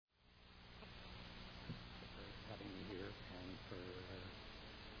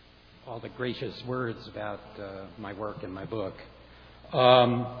all the gracious words about my work and my book.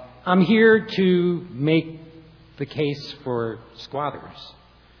 I'm here to make the case for squatters,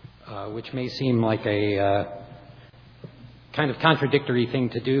 which may seem like a kind of contradictory thing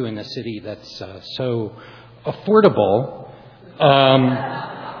to do in a city that's so affordable.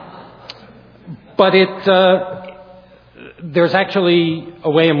 But there's actually a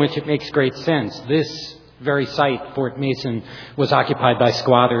way in which it makes great sense. This very site, Fort Mason, was occupied by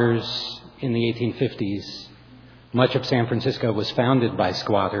squatters in the 1850s. Much of San Francisco was founded by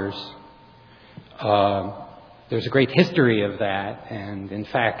squatters. There's a great history of that, and in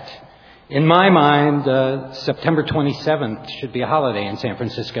fact, in my mind, September 27th should be a holiday in San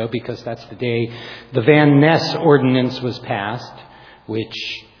Francisco because that's the day the Van Ness Ordinance was passed,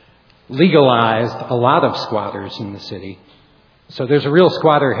 which legalized a lot of squatters in the city. So there's a real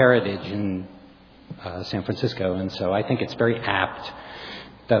squatter heritage in San Francisco, and so I think it's very apt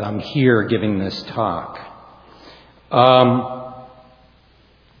that I'm here giving this talk. Now,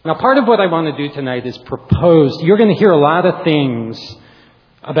 part of what I want to do tonight is propose. You're going to hear a lot of things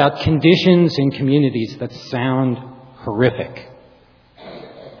about conditions in communities that sound horrific.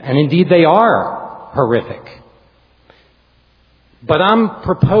 And indeed, they are horrific. But I'm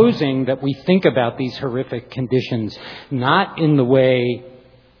proposing that we think about these horrific conditions not in the way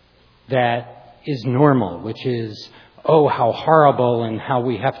that is normal, which is, oh, how horrible and how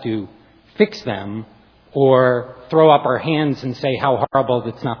we have to fix them, or throw up our hands and say how horrible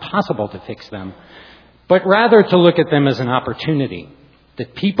it's not possible to fix them, but rather to look at them as an opportunity,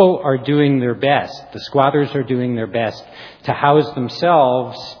 that people are doing their best, the squatters are doing their best to house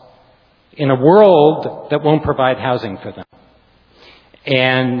themselves in a world that won't provide housing for them.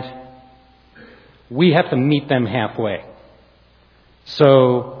 And we have to meet them halfway.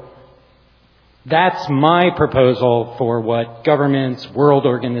 So that's my proposal for what governments, world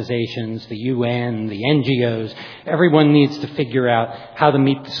organizations, the UN, the NGOs, everyone needs to figure out how to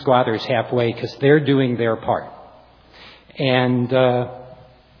meet the squatters halfway because they're doing their part. And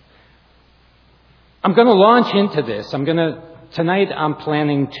I'm going to launch into this. Tonight I'm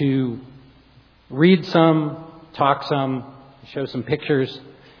planning to read some, talk some, show some pictures,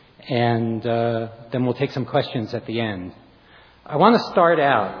 and then we'll take some questions at the end. I want to start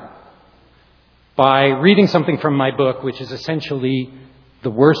out by reading something from my book, which is essentially the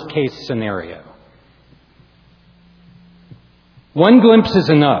worst case scenario. One glimpse is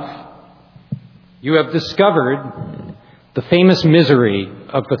enough. You have discovered the famous misery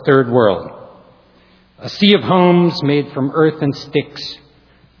of the third world. A sea of homes made from earth and sticks,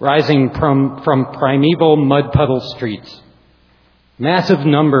 rising from primeval mud puddle streets. Massive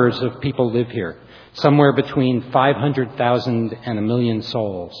numbers of people live here, somewhere between 500,000 and 1 million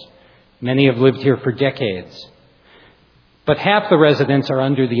souls. Many have lived here for decades. But half the residents are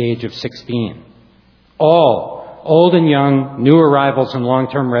under the age of 16. All, old and young, new arrivals and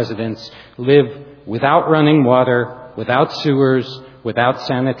long-term residents, live without running water, without sewers, without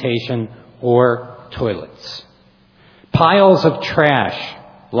sanitation or toilets. Piles of trash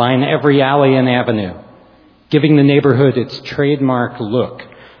line every alley and avenue, giving the neighborhood its trademark look,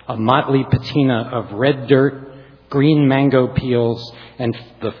 a motley patina of red dirt, green mango peels, and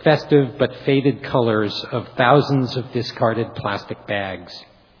the festive but faded colors of thousands of discarded plastic bags.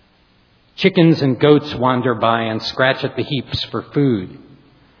 Chickens and goats wander by and scratch at the heaps for food.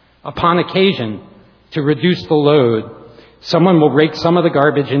 Upon occasion, to reduce the load, someone will rake some of the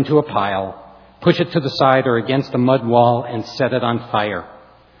garbage into a pile, push it to the side or against a mud wall, and set it on fire.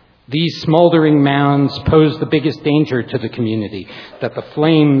 These smoldering mounds pose the biggest danger to the community, that the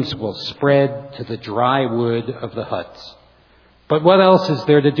flames will spread to the dry wood of the huts. But what else is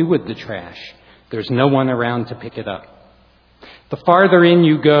there to do with the trash? There's no one around to pick it up. The farther in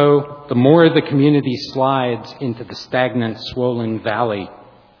you go, the more the community slides into the stagnant, swollen valley.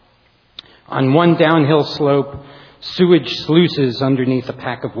 On one downhill slope, sewage sluices underneath a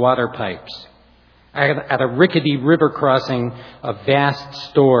pack of water pipes. At a rickety river crossing, a vast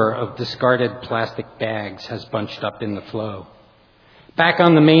store of discarded plastic bags has bunched up in the flow. Back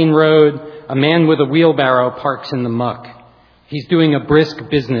on the main road, a man with a wheelbarrow parks in the muck. He's doing a brisk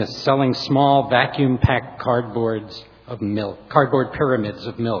business selling small vacuum-packed cardboard pyramids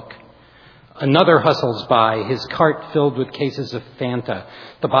of milk. Another hustles by, his cart filled with cases of Fanta.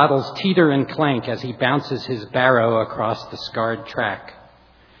 The bottles teeter and clank as he bounces his barrow across the scarred track.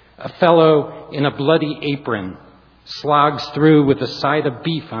 A fellow in a bloody apron slogs through with a side of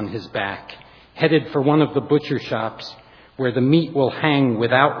beef on his back, headed for one of the butcher shops where the meat will hang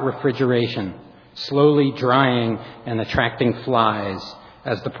without refrigeration, slowly drying and attracting flies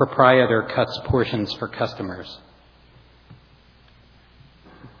as the proprietor cuts portions for customers.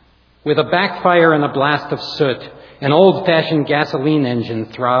 With a backfire and a blast of soot, an old-fashioned gasoline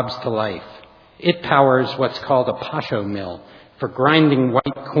engine throbs to life. It powers what's called a pasho mill for grinding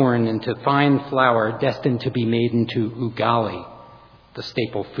white corn into fine flour destined to be made into ugali, the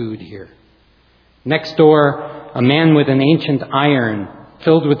staple food here. Next door, a man with an ancient iron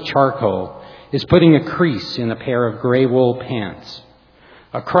filled with charcoal is putting a crease in a pair of gray wool pants.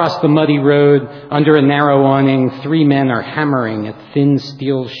 Across the muddy road, under a narrow awning, 3 men are hammering at thin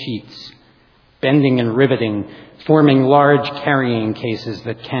steel sheets, bending and riveting, forming large carrying cases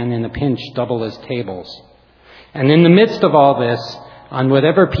that can, in a pinch, double as tables. And in the midst of all this, on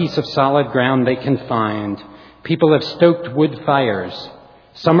whatever piece of solid ground they can find, people have stoked wood fires.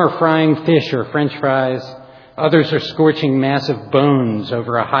 Some are frying fish or French fries. Others are scorching massive bones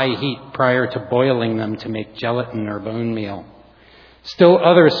over a high heat prior to boiling them to make gelatin or bone meal. Still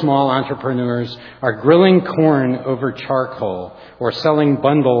other small entrepreneurs are grilling corn over charcoal or selling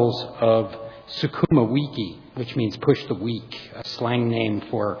bundles of sukuma wiki, which means push the week, a slang name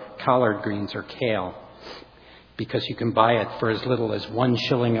for collard greens or kale, because you can buy it for as little as 1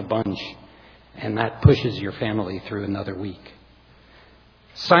 shilling a bunch, and that pushes your family through another week.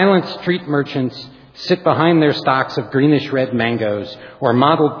 Silent street merchants sit behind their stocks of greenish-red mangoes or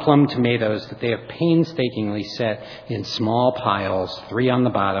mottled plum tomatoes that they have painstakingly set in small piles, 3 on the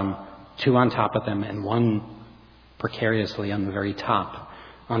bottom, 2 on top of them, and 1 precariously on the very top,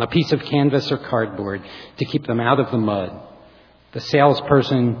 on a piece of canvas or cardboard to keep them out of the mud. The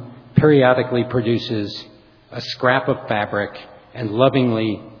salesperson periodically produces a scrap of fabric and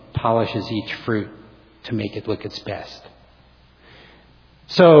lovingly polishes each fruit to make it look its best.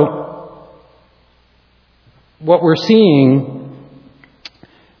 So, what we're seeing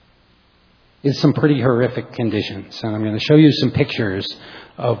is some pretty horrific conditions. And I'm going to show you some pictures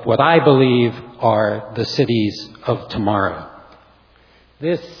of what I believe are the cities of tomorrow.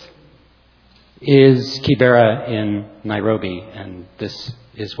 This is Kibera in Nairobi, and this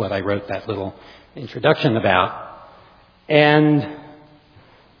is what I wrote that little introduction about. And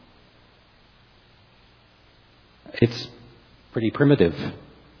it's pretty primitive.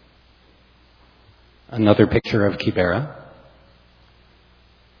 Another picture of Kibera.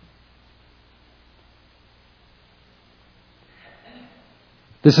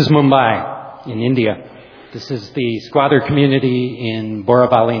 This is Mumbai in India. This is the squatter community in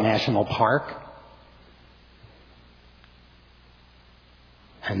Borivali National Park.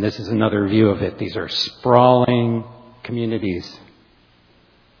 And this is another view of it. These are sprawling communities.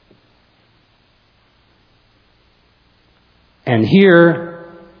 And here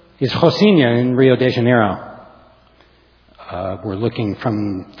is Rocinha in Rio de Janeiro. We're looking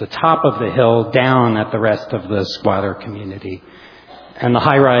from the top of the hill down at the rest of the squatter community. And the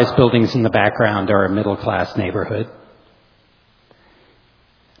high-rise buildings in the background are a middle-class neighborhood.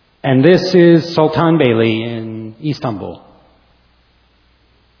 And this is Sultanbeyli in Istanbul.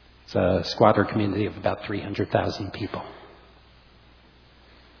 It's a squatter community of about 300,000 people.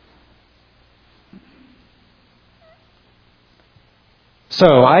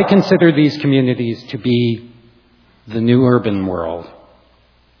 So I consider these communities to be the new urban world.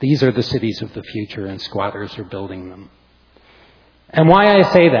 These are the cities of the future, and squatters are building them. And why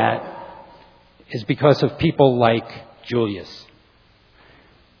I say that is because of people like Julius.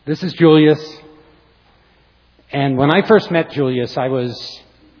 This is Julius. And when I first met Julius, I was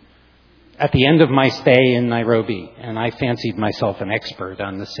at the end of my stay in Nairobi, and I fancied myself an expert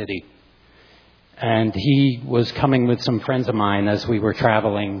on the city. And he was coming with some friends of mine as we were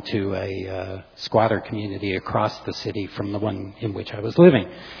traveling to a squatter community across the city from the one in which I was living.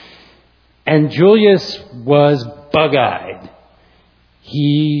 And Julius was bug-eyed.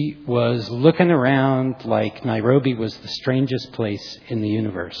 He was looking around like Nairobi was the strangest place in the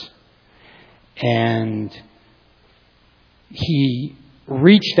universe. And he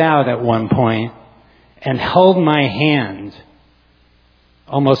reached out at one point and held my hand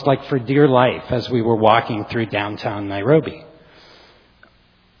almost like for dear life as we were walking through downtown Nairobi.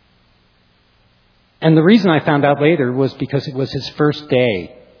 And the reason I found out later was because it was his first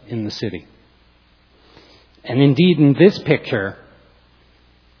day in the city. And indeed, in this picture,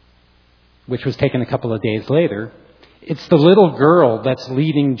 which was taken a couple of days later, it's the little girl that's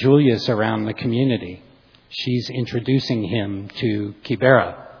leading Julius around the community. She's introducing him to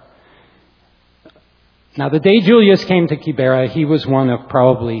Kibera. Now, the day Julius came to Kibera, he was one of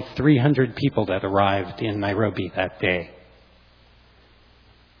probably 300 people that arrived in Nairobi that day.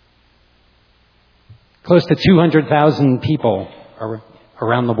 Close to 200,000 people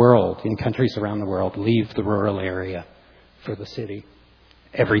around the world, in countries around the world, leave the rural area for the city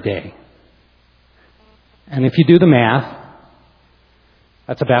every day. And if you do the math,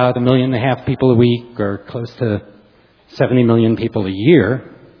 That's about 1.5 million people a week, or close to 70 million people a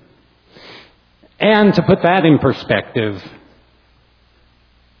year. And to put that in perspective,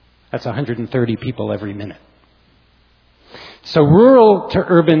 that's 130 people every minute. So rural to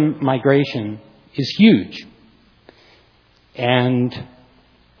urban migration is huge. And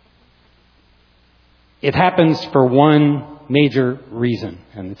it happens for one major reason.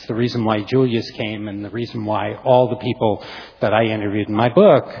 And it's the reason why Julius came and the reason why all the people that I interviewed in my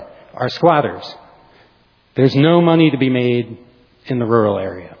book are squatters. There's no money to be made in the rural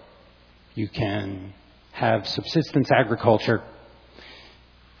area. You can have subsistence agriculture,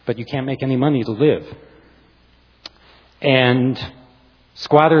 but you can't make any money to live. And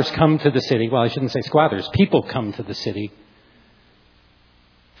squatters come to the city. Well, I shouldn't say squatters. People come to the city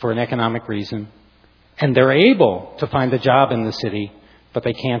for an economic reason. And they're able to find a job in the city, but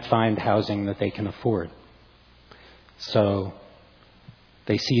they can't find housing that they can afford. So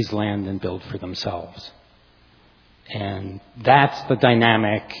they seize land and build for themselves. And that's the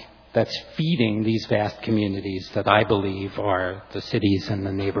dynamic that's feeding these vast communities that I believe are the cities and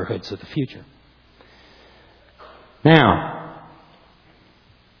the neighborhoods of the future. Now,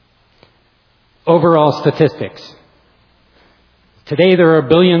 overall statistics. Today there are 1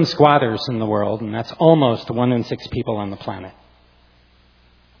 billion squatters in the world, and that's almost 1 in 6 people on the planet.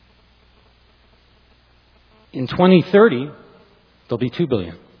 In 2030, there'll be 2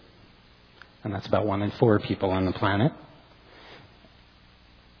 billion. And that's about 1 in 4 people on the planet.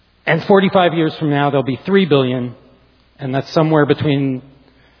 And 45 years from now, there'll be 3 billion, and that's somewhere between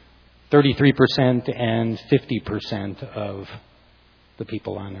 33% and 50% of the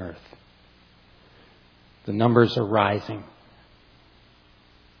people on Earth. The numbers are rising.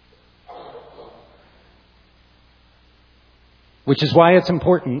 Which is why it's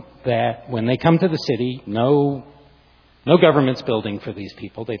important that when they come to the city, no government's building for these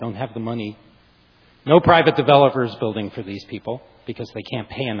people. They don't have the money. No private developers building for these people because they can't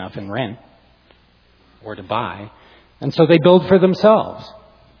pay enough in rent or to buy. And so they build for themselves.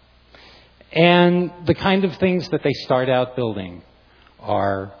 And the kind of things that they start out building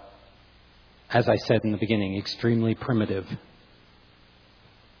are, as I said in the beginning, extremely primitive.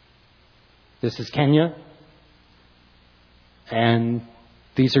 This is Kenya. And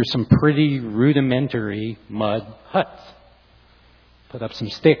these are some pretty rudimentary mud huts. Put up some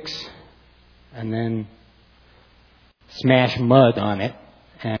sticks and then smash mud on it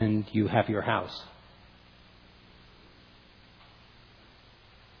and you have your house.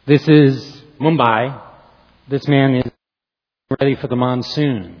 This is Mumbai. This man is ready for the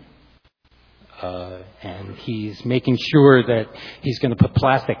monsoon. And he's making sure that he's going to put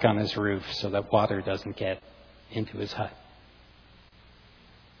plastic on his roof so that water doesn't get into his hut.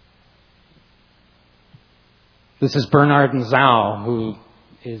 This is Bernard Nzao, who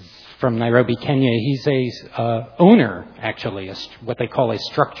is from Nairobi, Kenya. He's a owner, actually, what they call a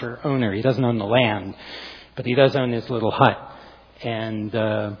structure owner. He doesn't own the land, but he does own his little hut. And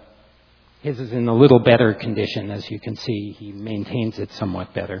his is in a little better condition, as you can see. He maintains it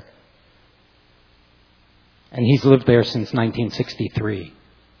somewhat better. And he's lived there since 1963.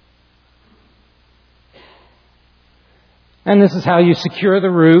 And this is how you secure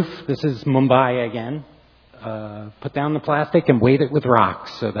the roof. This is Mumbai again. Put down the plastic and weight it with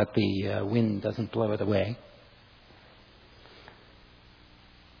rocks so that the wind doesn't blow it away.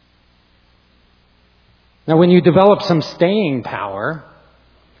 Now, when you develop some staying power,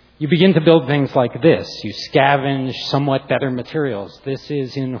 you begin to build things like this. You scavenge somewhat better materials. This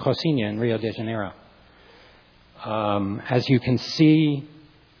is in Rocinha in Rio de Janeiro. As you can see,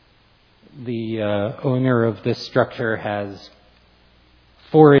 the owner of this structure has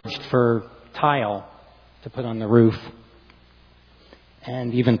foraged for tile to put on the roof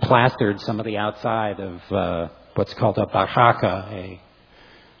and even plastered some of the outside of what's called a barraca, a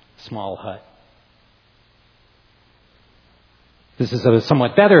small hut. This is a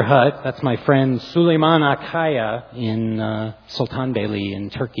somewhat better hut. That's my friend Süleyman Akaya in Sultanbeyli in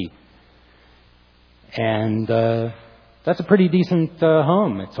Turkey. And that's a pretty decent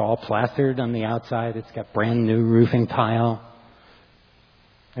home. It's all plastered on the outside. It's got brand new roofing tile.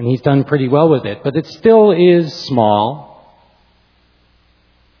 And he's done pretty well with it. But it still is small.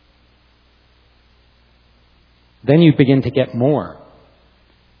 Then you begin to get more.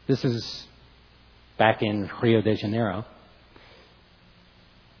 This is back in Rio de Janeiro.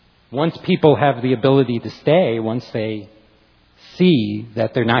 Once people have the ability to stay, once they see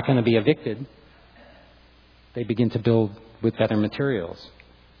that they're not going to be evicted, they begin to build with better materials.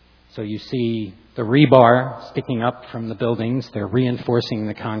 So you see the rebar sticking up from the buildings. They're reinforcing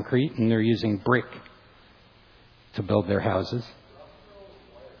the concrete, and they're using brick to build their houses.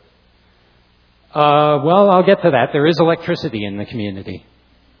 Well, I'll get to that. There is electricity in the community.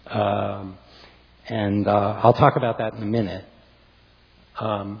 And I'll talk about that in a minute.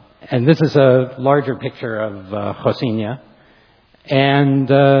 And this is a larger picture of Rocinha. And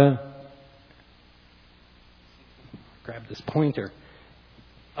grab this pointer.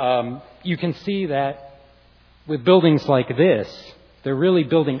 You can see that with buildings like this, they're really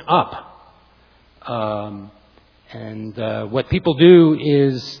building up. And what people do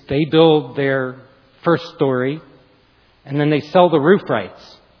is they build their first story, and then they sell the roof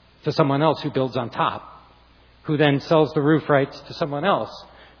rights to someone else who builds on top, who then sells the roof rights to someone else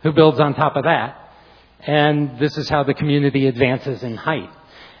who builds on top of that. And this is how the community advances in height.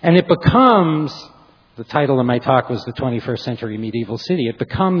 And it becomes, the title of my talk was The 21st Century Medieval City. It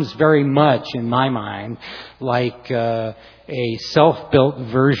becomes very much, in my mind, like a self-built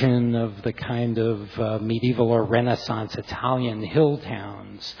version of the kind of medieval or Renaissance Italian hill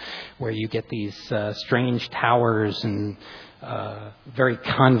towns, where you get these strange towers and very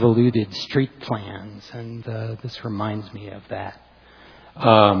convoluted street plans. And this reminds me of that.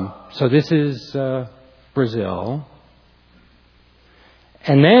 So this is Brazil.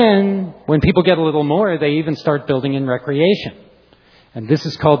 And then, when people get a little more, they even start building in recreation. And this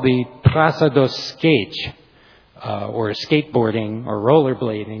is called the Praça do Skate, or skateboarding, or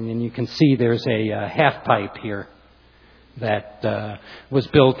rollerblading. And you can see there's a half pipe here that was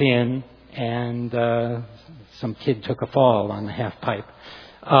built in, and some kid took a fall on the half pipe.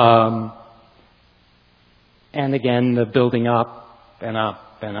 And again, the building up and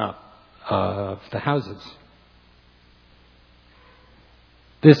up and up of the houses.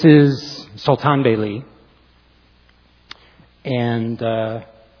 This is Sultanbeyli, and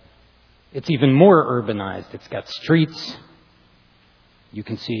it's even more urbanized. It's got streets. You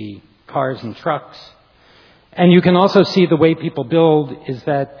can see cars and trucks. And you can also see the way people build is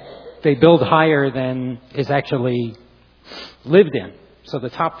that they build higher than is actually lived in. So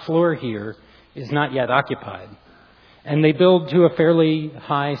the top floor here is not yet occupied. And they build to a fairly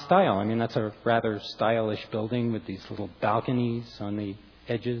high style. I mean, that's a rather stylish building with these little balconies on the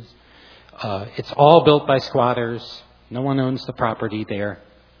edges. It's all built by squatters. No one owns the property there.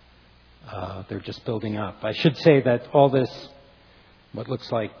 They're just building up. I should say that all this, what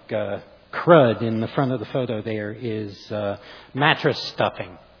looks like crud in the front of the photo there, is mattress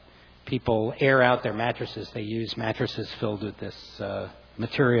stuffing. People air out their mattresses. They use mattresses filled with this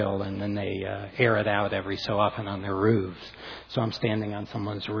material, and then they air it out every so often on their roofs. So I'm standing on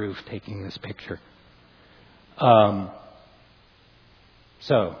someone's roof taking this picture.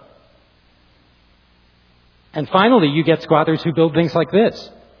 And finally, you get squatters who build things like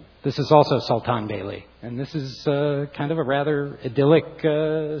this. This is also Sultanbeyli, and this is kind of a rather idyllic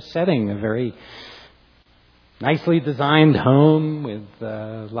setting, a very nicely designed home with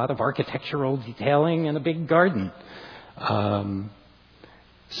a lot of architectural detailing and a big garden.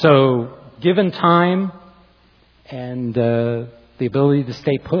 So, given time and the ability to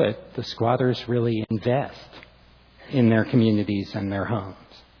stay put, the squatters really invest in their communities and their homes.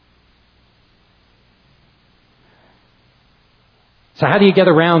 So how do you get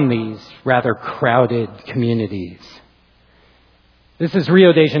around these rather crowded communities? This is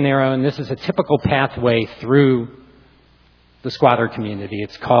Rio de Janeiro, and this is a typical pathway through the squatter community.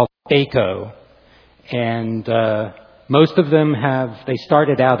 It's called Beco, and most of them they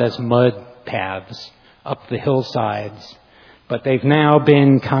started out as mud paths up the hillsides, but they've now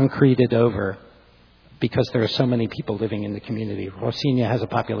been concreted over because there are so many people living in the community. Rocinha has a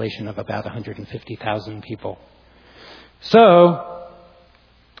population of about 150,000 people. So,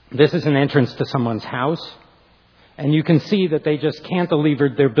 this is an entrance to someone's house, and you can see that they just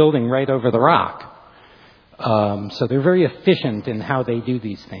cantilevered their building right over the rock. So they're very efficient in how they do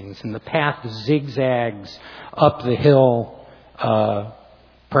these things. And the path zigzags up the hill,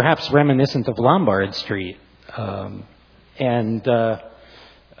 perhaps reminiscent of Lombard Street.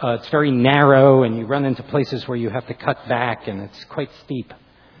 It's very narrow, and you run into places where you have to cut back, and it's quite steep.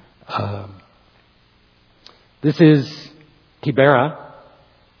 This is Kibera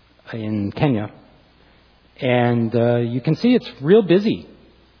in Kenya. And you can see it's real busy.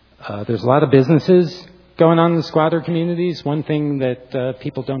 There's a lot of businesses going on in the squatter communities. One thing that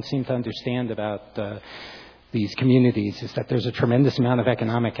people don't seem to understand about these communities is that there's a tremendous amount of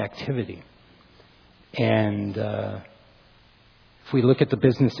economic activity. And if we look at the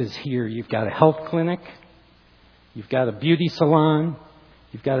businesses here, you've got a health clinic, you've got a beauty salon,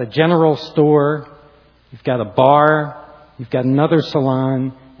 you've got a general store, you've got a bar, you've got another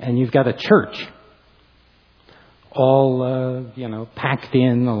salon, and you've got a church. All, packed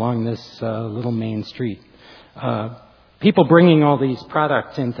in along this little main street. people bringing all these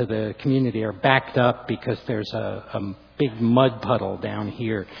products into the community are backed up because there's a big mud puddle down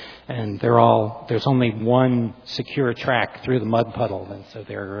here, and there's only one secure track through the mud puddle, and so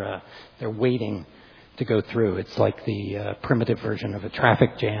they're waiting to go through. It's like the primitive version of a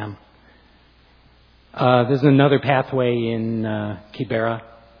traffic jam. There's another pathway in Kibera.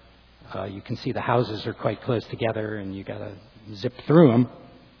 You can see the houses are quite close together, and you got to zip through them.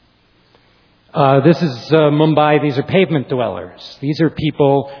 This is Mumbai. These are pavement dwellers. These are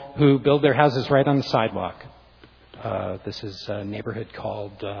people who build their houses right on the sidewalk. This is a neighborhood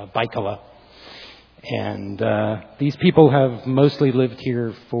called Baikala. And these people have mostly lived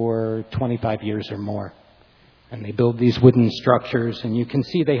here for 25 years or more. And they build these wooden structures. And you can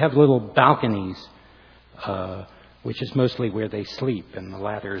see they have little balconies, which is mostly where they sleep. And the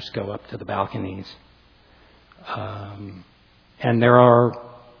ladders go up to the balconies. And there are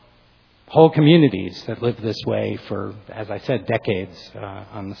whole communities that live this way for, as I said, decades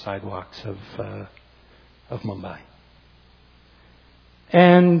on the sidewalks of Mumbai.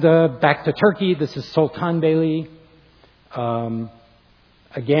 And back to Turkey, this is Sultanbeyli.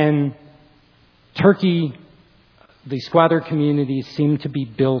 Again, Turkey, the squatter communities seem to be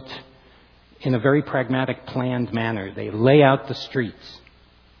built in a very pragmatic, planned manner. They lay out the streets.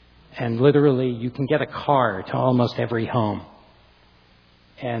 And literally, you can get a car to almost every home.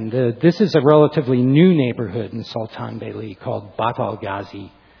 And this is a relatively new neighborhood in Sultanbeyli called Batal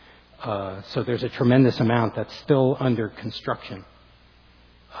Gazi. So there's a tremendous amount that's still under construction.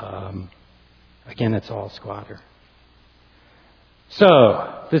 Again, it's all squatter.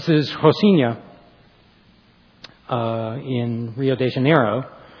 So this is Rocinha in Rio de Janeiro.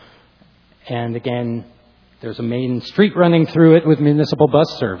 And again, there's a main street running through it with municipal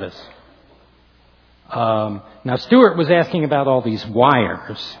bus service. Now, Stuart was asking about all these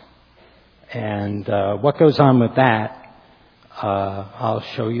wires and what goes on with that. I'll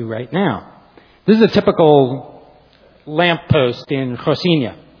show you right now. This is a typical lamppost in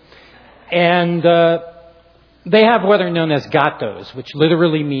Rocinha. And they have what are known as gatos, which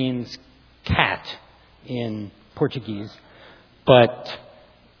literally means cat in Portuguese, but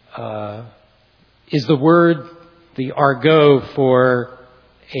is the word, the argot for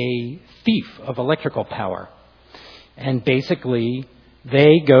a thief of electrical power. And basically,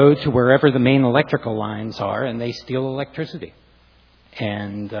 they go to wherever the main electrical lines are and they steal electricity.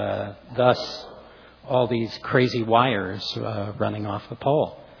 And thus, all these crazy wires running off the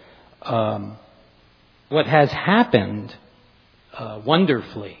pole. What has happened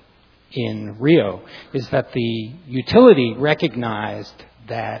wonderfully in Rio is that the utility recognized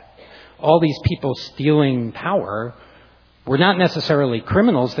that all these people stealing power were not necessarily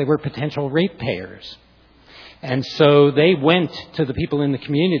criminals, they were potential ratepayers. And so they went to the people in the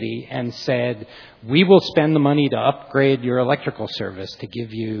community and said, we will spend the money to upgrade your electrical service, to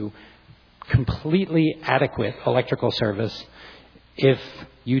give you completely adequate electrical service if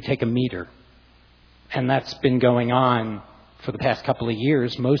you take a meter. And that's been going on for the past couple of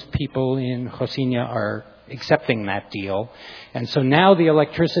years. Most people in Rocinha are accepting that deal. And so now the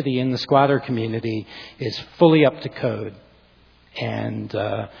electricity in the squatter community is fully up to code. And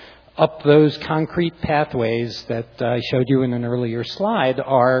up those concrete pathways that I showed you in an earlier slide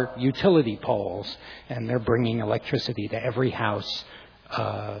are utility poles. And they're bringing electricity to every house,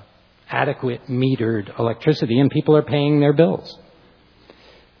 adequate metered electricity, and people are paying their bills.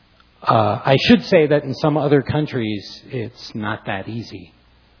 I should say that in some other countries, it's not that easy.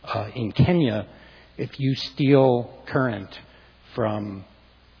 In Kenya, if you steal current from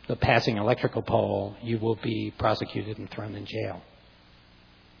the passing electrical pole, you will be prosecuted and thrown in jail.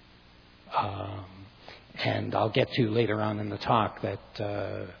 And I'll get to later on in the talk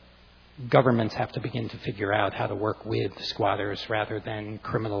that governments have to begin to figure out how to work with squatters rather than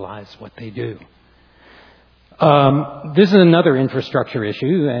criminalize what they do. This is another infrastructure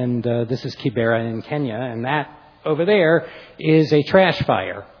issue, and this is Kibera in Kenya, and that over there is a trash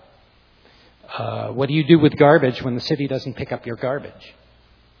fire. What do you do with garbage when the city doesn't pick up your garbage?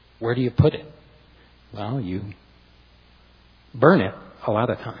 Where do you put it? Well, you burn it a lot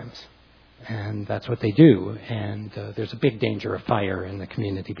of times, and that's what they do, and there's a big danger of fire in the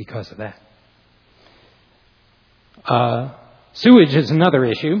community because of that. Sewage is another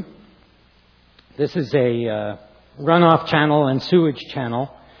issue. This is a runoff channel and sewage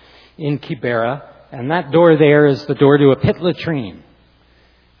channel in Kibera, and that door there is the door to a pit latrine.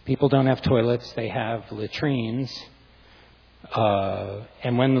 People don't have toilets, they have latrines.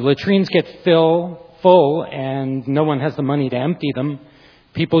 And when the latrines get full and no one has the money to empty them,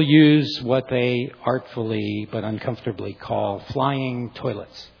 people use what they artfully but uncomfortably call flying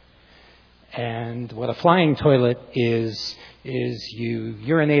toilets. And what a flying toilet is you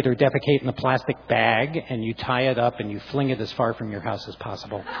urinate or defecate in a plastic bag, and you tie it up and you fling it as far from your house as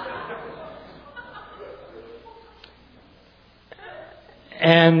possible.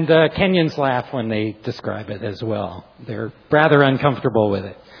 And Kenyans laugh when they describe it as well. They're rather uncomfortable with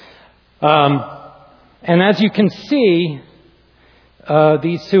it. And as you can see,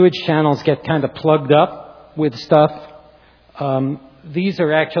 these sewage channels get kind of plugged up with stuff. These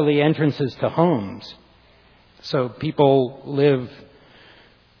are actually entrances to homes. So people live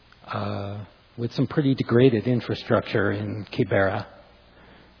with some pretty degraded infrastructure in Kibera.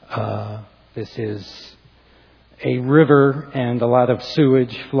 This is a river and a lot of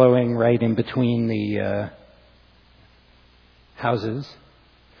sewage flowing right in between the houses.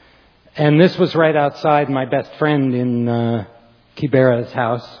 And this was right outside my best friend in Kibera's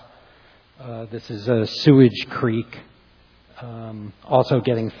house. This is a sewage creek, also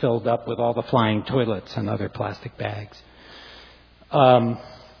getting filled up with all the flying toilets and other plastic bags.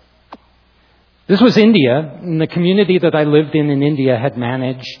 This was India, and the community that I lived in India had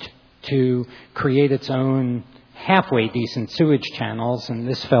managed to create its own halfway decent sewage channels, and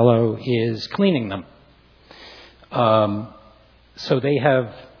this fellow is cleaning them. So they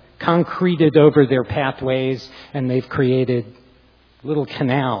have concreted over their pathways, and they've created little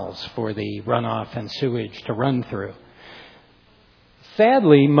canals for the runoff and sewage to run through.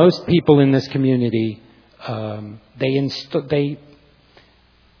 Sadly, most people in this community, they're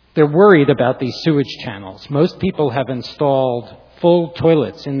worried about these sewage channels. Most people have installed full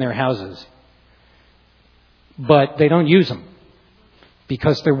toilets in their houses, but they don't use them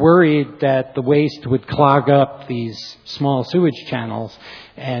because they're worried that the waste would clog up these small sewage channels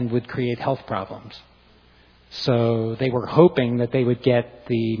and would create health problems. So they were hoping that they would get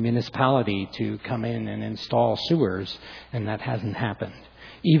the municipality to come in and install sewers, and that hasn't happened.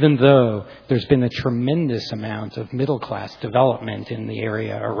 Even though there's been a tremendous amount of middle-class development in the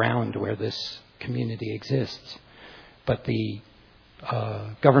area around where this community exists. But the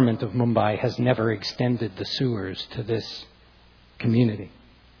government of Mumbai has never extended the sewers to this community.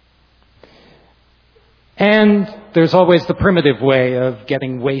 And there's always the primitive way of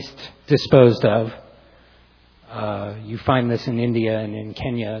getting waste disposed of. You find this in India and in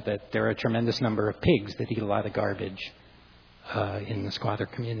Kenya, that there are a tremendous number of pigs that eat a lot of garbage in the squatter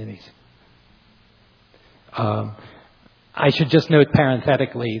communities. I should just note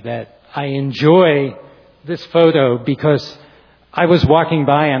parenthetically that I enjoy this photo because I was walking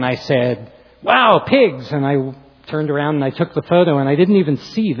by and I said, "Wow, pigs!" And I turned around and I took the photo, and I didn't even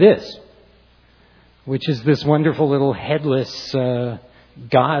see this, which is this wonderful little headless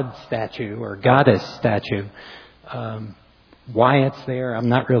god statue or goddess statue. Why it's there, I'm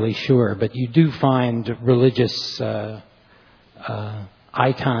not really sure, but you do find religious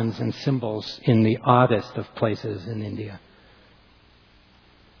icons and symbols in the oddest of places in India.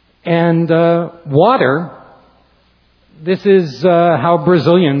 And water, this is how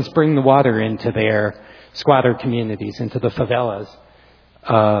Brazilians bring the water into their squatter communities, into the favelas.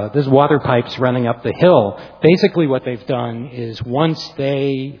 There's water pipes running up the hill. Basically what they've done is once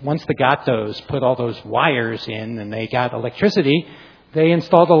the gatos put all those wires in and they got electricity, they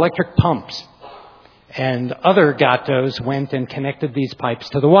installed electric pumps. And other gatos went and connected these pipes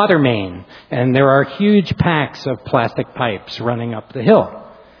to the water main. And there are huge packs of plastic pipes running up the hill.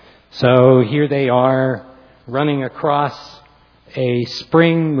 So here they are running across a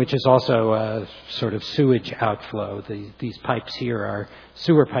spring, which is also a sort of sewage outflow. These pipes here are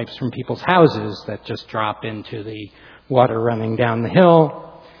sewer pipes from people's houses that just drop into the water running down the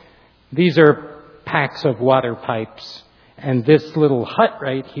hill. These are packs of water pipes, and this little hut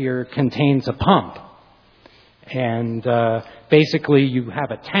right here contains a pump. And basically you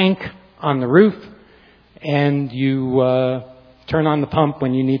have a tank on the roof, and you turn on the pump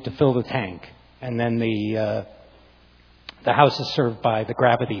when you need to fill the tank. And then the house is served by the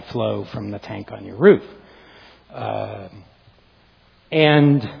gravity flow from the tank on your roof.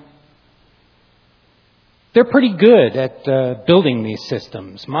 And they're pretty good at building these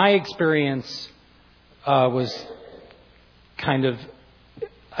systems. My experience was kind of,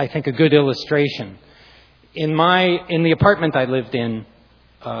 I think, a good illustration. In the apartment I lived in,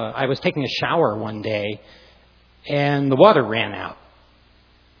 I was taking a shower one day, and the water ran out.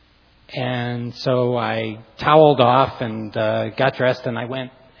 And so I toweled off and got dressed, and I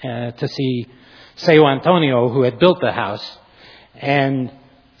went to see Seu Antonio, who had built the house. And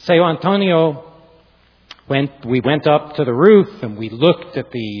Seu Antonio we went up to the roof, and we looked at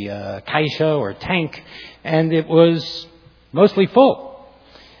the caixa or tank, and it was mostly full.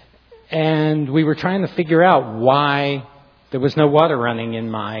 And we were trying to figure out why there was no water running in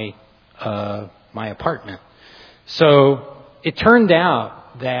my my apartment. So it turned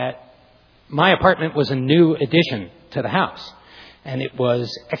out that my apartment was a new addition to the house, and it was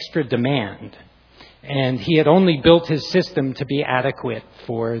extra demand. And he had only built his system to be adequate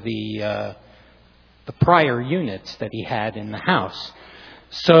for the prior units that he had in the house.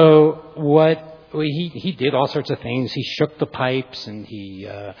 So he did all sorts of things. He shook the pipes, and he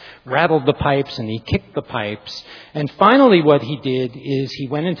rattled the pipes, and he kicked the pipes. And finally what he did is he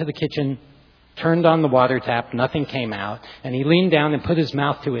went into the kitchen, turned on the water tap, nothing came out, and he leaned down and put his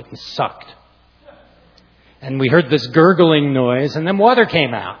mouth to it and sucked. And we heard this gurgling noise, and then water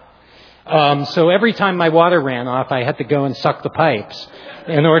came out. So every time my water ran off, I had to go and suck the pipes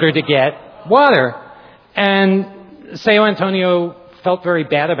in order to get water. And Seo Antonio felt very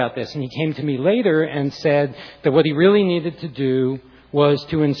bad about this, and he came to me later and said that what he really needed to do was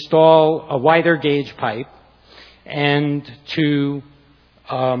to install a wider gauge pipe and to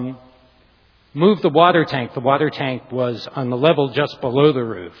move the water tank. The water tank was on the level just below the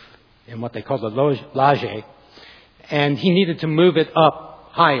roof in what they call the loge, and he needed to move it up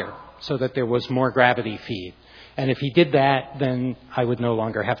higher so that there was more gravity feed. And if he did that, then I would no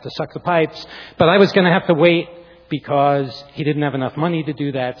longer have to suck the pipes. But I was going to have to wait because he didn't have enough money to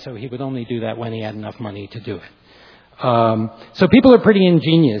do that, so he would only do that when he had enough money to do it. So people are pretty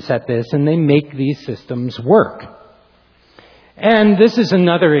ingenious at this, and they make these systems work. And this is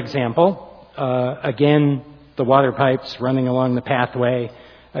another example. Again, the water pipes running along the pathway.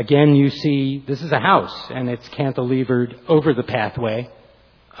 Again, you see this is a house, and it's cantilevered over the pathway.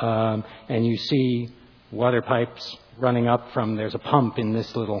 And you see water pipes running up from, there's a pump in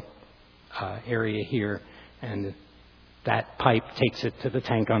this little area here, and that pipe takes it to the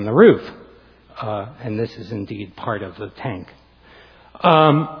tank on the roof. And this is indeed part of the tank.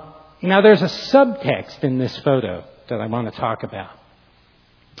 Now there's a subtext in this photo that I want to talk about.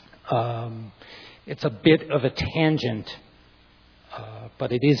 It's a bit of a tangent,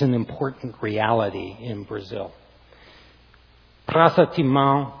 but it is an important reality in Brazil. Praça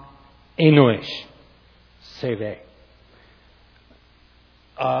Timão Enois, CV.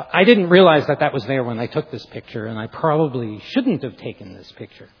 I didn't realize that was there when I took this picture, and I probably shouldn't have taken this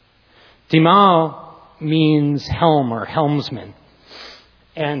picture. Timão means helm or helmsman,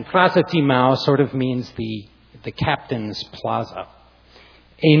 and Praça Timão sort of means the captain's plaza.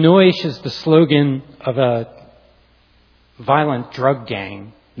 Enois is the slogan of a violent drug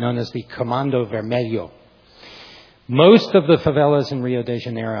gang known as the Comando Vermelho. Most of the favelas in Rio de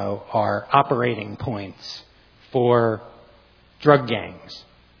Janeiro are operating points for drug gangs.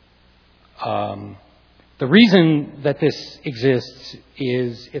 The reason that this exists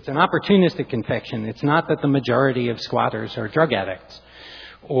is it's an opportunistic confection. It's not that the majority of squatters are drug addicts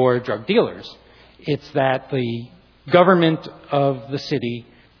or drug dealers. It's that the government of the city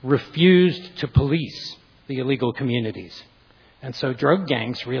refused to police the illegal communities. And so drug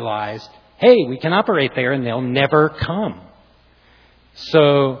gangs realized, hey, we can operate there and they'll never come.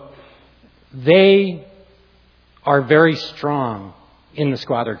 So they are very strong in the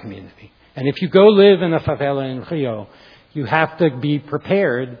squatter community. And if you go live in a favela in Rio, you have to be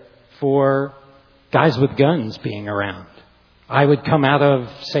prepared for guys with guns being around. I would come out of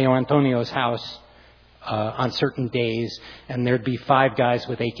Seo Antonio's house on certain days, and there'd be 5 guys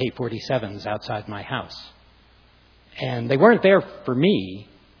with AK-47s outside my house. And they weren't there for me.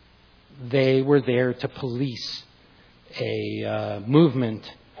 They were there to police a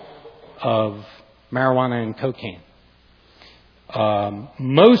movement of marijuana and cocaine.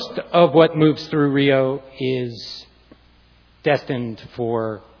 Most of what moves through Rio is destined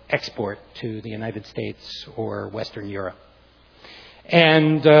for export to the United States or Western Europe.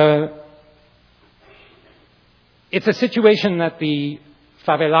 And it's a situation that the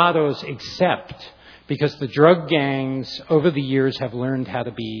favelados accept because the drug gangs over the years have learned how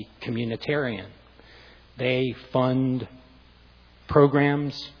to be communitarian. They fund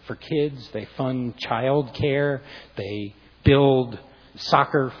programs for kids. They fund child care. They build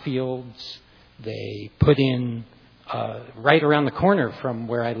soccer fields. They put in, right around the corner from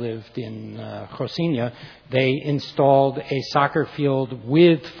where I lived in Rocinha, they installed a soccer field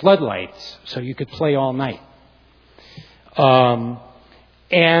with floodlights so you could play all night.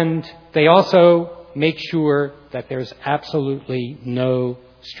 And they also make sure that there's absolutely no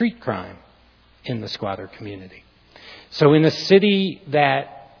street crime in the squatter community. So in a city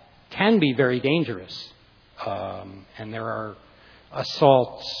that can be very dangerous, and there are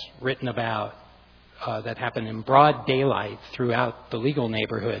assaults written about that happen in broad daylight throughout the legal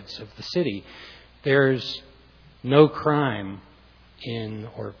neighborhoods of the city, there's no crime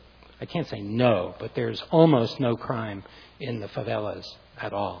or I can't say no, but there's almost no crime in the favelas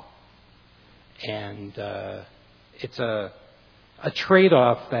at all. And it's a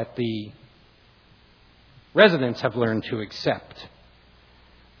trade-off that the residents have learned to accept.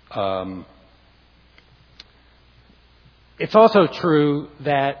 It's also true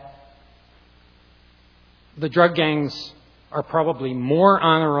that the drug gangs are probably more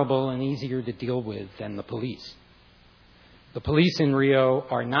honorable and easier to deal with than the police. The police in Rio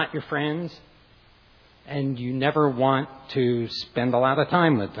are not your friends, and you never want to spend a lot of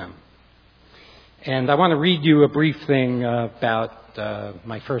time with them. And I want to read you a brief thing about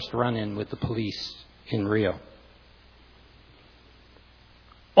my first run-in with the police in Rio.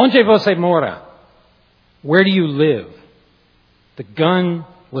 Onde você mora? Where do you live? The gun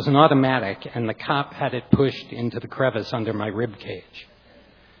was an automatic, and the cop had it pushed into the crevice under my rib cage.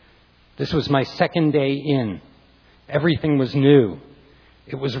 This was my second day in. Everything was new.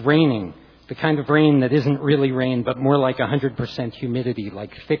 It was raining, the kind of rain that isn't really rain, but more like 100% humidity,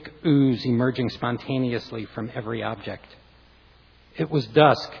 like thick ooze emerging spontaneously from every object. It was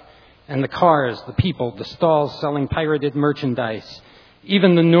dusk, and the cars, the people, the stalls selling pirated merchandise,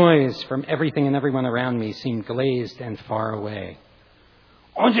 even the noise from everything and everyone around me seemed glazed and far away.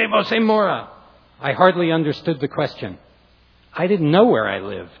 Onde você mora? I hardly understood the question. I didn't know where I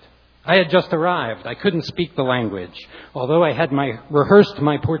lived. I had just arrived. I couldn't speak the language, although I had rehearsed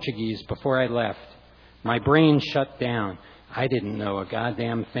my Portuguese before I left. My brain shut down. I didn't know a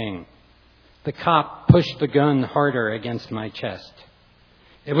goddamn thing. The cop pushed the gun harder against my chest.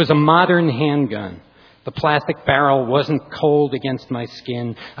 It was a modern handgun. The plastic barrel wasn't cold against my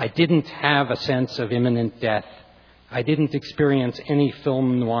skin. I didn't have a sense of imminent death. I didn't experience any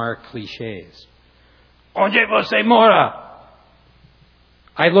film noir cliches. Onde você mora?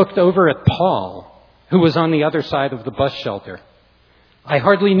 I looked over at Paul, who was on the other side of the bus shelter. I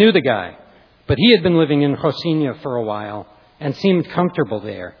hardly knew the guy, but he had been living in Rocinha for a while and seemed comfortable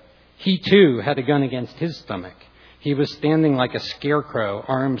there. He, too, had a gun against his stomach. He was standing like a scarecrow,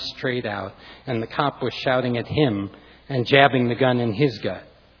 arms straight out, and the cop was shouting at him and jabbing the gun in his gut.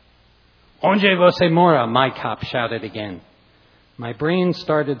 Onde você mora? My cop shouted again. My brain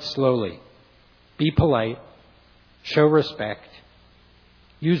started slowly. Be polite. Show respect.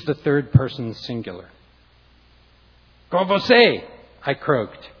 Use the third person singular. Com você, I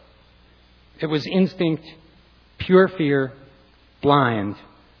croaked. It was instinct, pure fear, blind,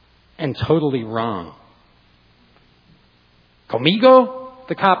 and totally wrong. Comigo?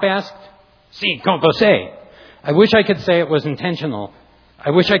 The cop asked. Si, com você. I wish I could say it was intentional. I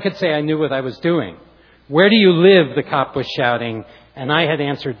wish I could say I knew what I was doing. Where do you live? The cop was shouting, and I had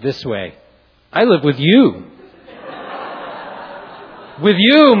answered this way. I live with you. With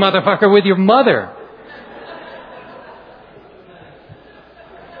you, motherfucker, with your mother.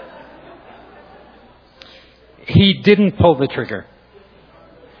 He didn't pull the trigger.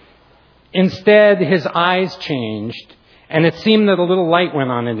 Instead, his eyes changed, and it seemed that a little light went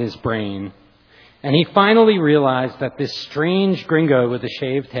on in his brain. And he finally realized that this strange gringo with a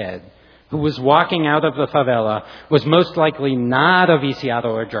shaved head, who was walking out of the favela, was most likely not a viciado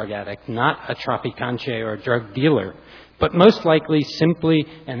or drug addict, not a traficante or a drug dealer, but most likely simply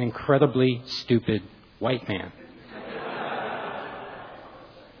an incredibly stupid white man.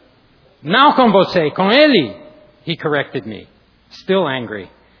 Não com você, com ele, he corrected me, still angry.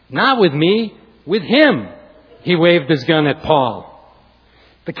 Not with me, with him. He waved his gun at Paul.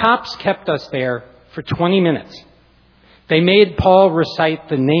 The cops kept us there for 20 minutes. They made Paul recite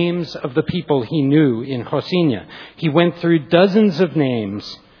the names of the people he knew in Rocinha. He went through dozens of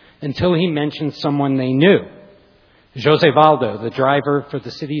names until he mentioned someone they knew. José Valdo, the driver for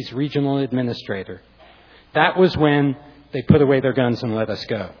the city's regional administrator. That was when they put away their guns and let us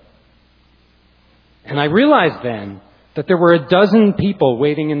go. And I realized then that there were a dozen people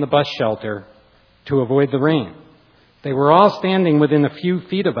waiting in the bus shelter to avoid the rain. They were all standing within a few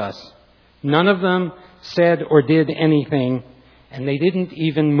feet of us. None of them said or did anything, and they didn't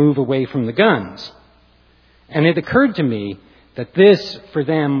even move away from the guns. And it occurred to me that this, for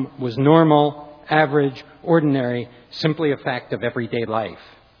them, was normal, average, ordinary, simply a fact of everyday life.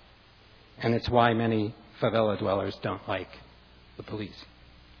 And it's why many favela dwellers don't like the police.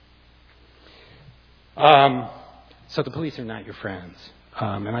 So the police are not your friends.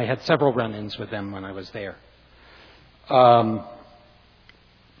 And I had several run-ins with them when I was there.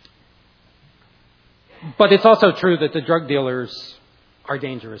 But it's also true that the drug dealers are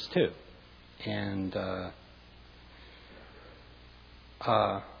dangerous too. And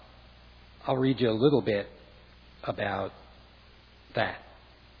I'll read you a little bit about that.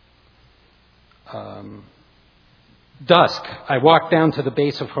 Dusk, I walked down to the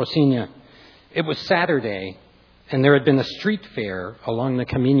base of Rocinha. It was Saturday, and there had been a street fair along the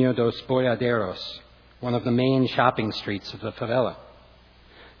Camino dos Boyaderos, one of the main shopping streets of the favela.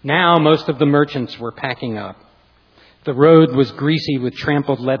 Now most of the merchants were packing up. The road was greasy with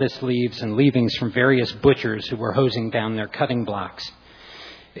trampled lettuce leaves and leavings from various butchers who were hosing down their cutting blocks.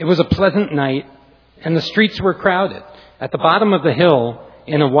 It was a pleasant night, and the streets were crowded. At the bottom of the hill,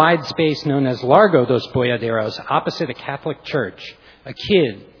 in a wide space known as Largo dos Boyaderos, opposite a Catholic church, a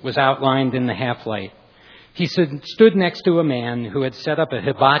kid was outlined in the half-light. He stood next to a man who had set up a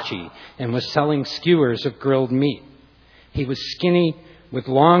hibachi and was selling skewers of grilled meat. He was skinny with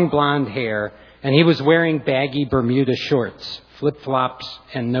long blonde hair, and he was wearing baggy Bermuda shorts, flip-flops,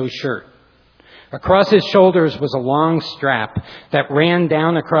 and no shirt. Across his shoulders was a long strap that ran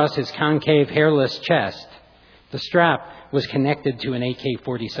down across his concave, hairless chest. The strap was connected to an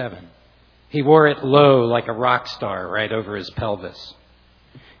AK-47. He wore it low like a rock star right over his pelvis.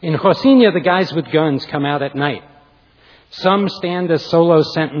 In Josinia, the guys with guns come out at night. Some stand as solo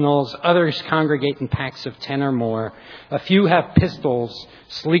sentinels, others congregate in packs of 10 or more. A few have pistols,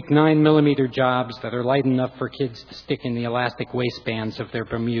 sleek 9mm jobs that are light enough for kids to stick in the elastic waistbands of their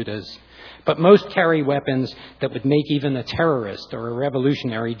Bermudas. But most carry weapons that would make even a terrorist or a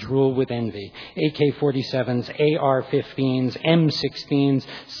revolutionary drool with envy. AK-47s, AR-15s, M16s,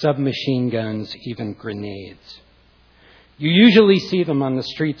 submachine guns, even grenades. You usually see them on the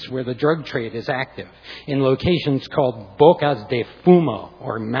streets where the drug trade is active, in locations called bocas de fumo,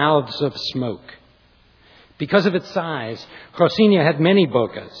 or mouths of smoke. Because of its size, Josinia had many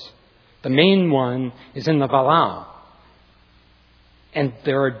bocas. The main one is in the Valao. And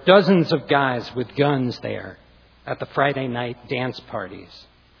there are dozens of guys with guns there at the Friday night dance parties.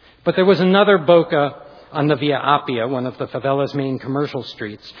 But there was another boca on the Via Appia, one of the favela's main commercial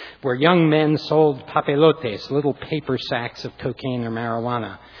streets, where young men sold papelotes, little paper sacks of cocaine or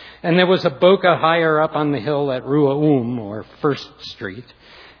marijuana. And there was a boca higher up on the hill at Rua or First Street.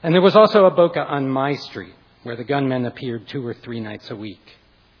 And there was also a boca on my street, where the gunmen appeared 2 or 3 nights a week.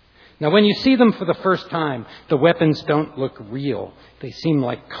 Now, when you see them for the first time, the weapons don't look real. They seem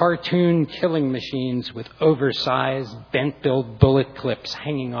like cartoon killing machines with oversized, bent-billed bullet clips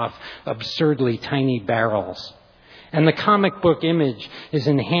hanging off absurdly tiny barrels. And the comic book image is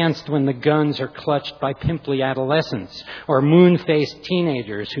enhanced when the guns are clutched by pimply adolescents or moon-faced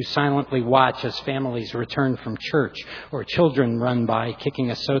teenagers who silently watch as families return from church or children run by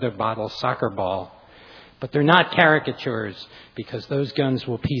kicking a soda bottle soccer ball. But they're not caricatures, because those guns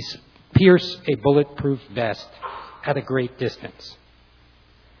will pierce a bulletproof vest at a great distance.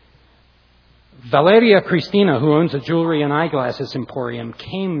 Valeria Cristina, who owns a jewelry and eyeglasses emporium,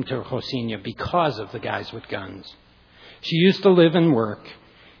 came to Josinia because of the guys with guns. She used to live and work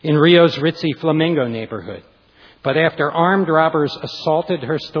in Rio's ritzy Flamengo neighborhood. But after armed robbers assaulted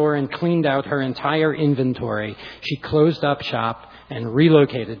her store and cleaned out her entire inventory, she closed up shop and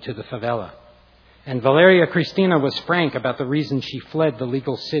relocated to the favela. And Valeria Cristina was frank about the reason she fled the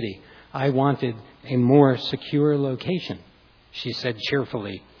legal city. I wanted a more secure location, she said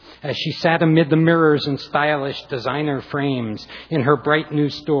cheerfully, as she sat amid the mirrors and stylish designer frames in her bright new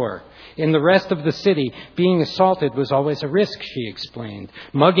store. In the rest of the city, being assaulted was always a risk, she explained.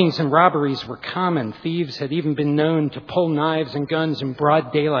 Muggings and robberies were common. Thieves had even been known to pull knives and guns in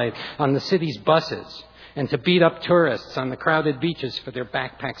broad daylight on the city's buses, and to beat up tourists on the crowded beaches for their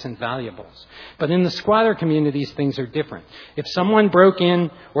backpacks and valuables. But in the squatter communities, things are different. If someone broke in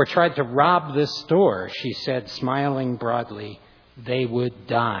or tried to rob this store, she said, smiling broadly, they would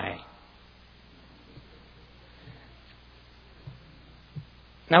die.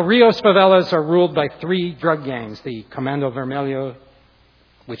 Now, Rio's favelas are ruled by 3 drug gangs: the Comando Vermelho,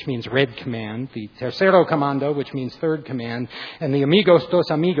 which means Red Command, the Tercero Comando, which means Third Command, and the Amigos dos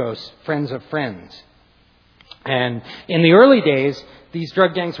Amigos, Friends of Friends. And in the early days, these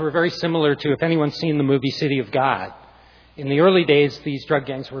drug gangs were very similar to, if anyone's seen the movie City of God, in the early days, these drug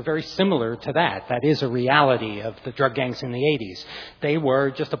gangs were very similar to that. That is a reality of the drug gangs in the 80s. They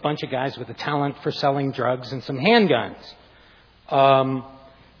were just a bunch of guys with a talent for selling drugs and some handguns.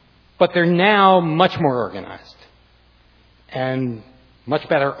 But they're now much more organized and much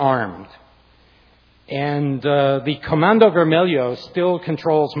better armed. And the Comando Vermelho still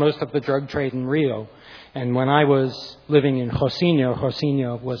controls most of the drug trade in Rio. And when I was living in Josinia,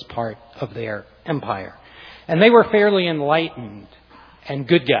 Josinia was part of their empire. And they were fairly enlightened and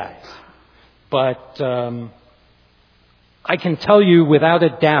good guys. But I can tell you without a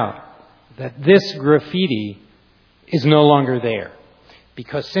doubt that this graffiti is no longer there.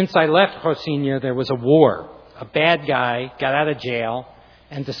 Because since I left Josinia, there was a war. A bad guy got out of jail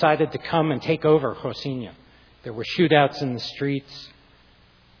and decided to come and take over Josinia. There were shootouts in the streets.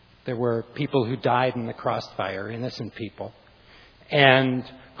 There were people who died in the crossfire, innocent people. And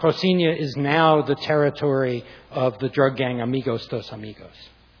Rocinha is now the territory of the drug gang Amigos dos Amigos.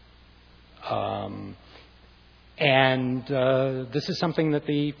 This is something that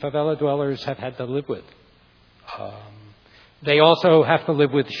the favela dwellers have had to live with. They also have to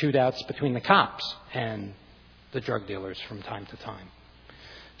live with shootouts between the cops and the drug dealers from time to time.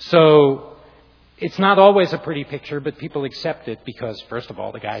 So it's not always a pretty picture, but people accept it because, first of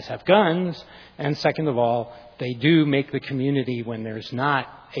all, the guys have guns, and second of all, they do make the community, when there's not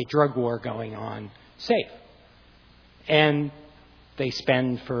a drug war going on, safe. And they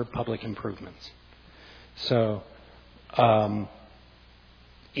spend for public improvements. So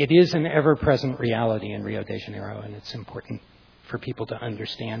it is an ever-present reality in Rio de Janeiro, and it's important for people to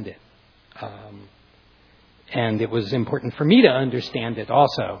understand it. And it was important for me to understand it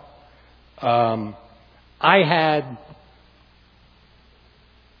also. I had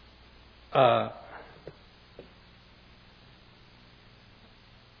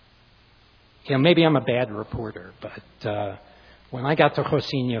maybe I'm a bad reporter, but when I got to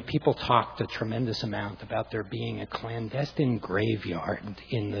Rocinha, people talked a tremendous amount about there being a clandestine graveyard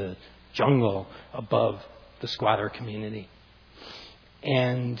in the jungle above the squatter community.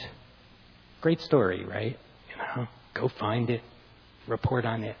 And great story, right? Go find it, report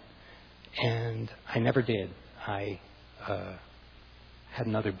on it. And I never did. I had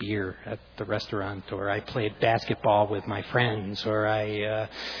another beer at the restaurant, or I played basketball with my friends, or I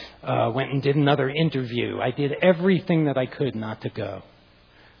went and did another interview. I did everything that I could not to go.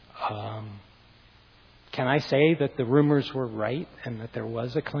 Can I say that the rumors were right and that there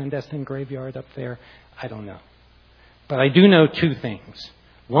was a clandestine graveyard up there? I don't know. But I do know two things.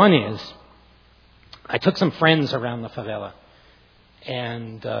 One is, I took some friends around the favela,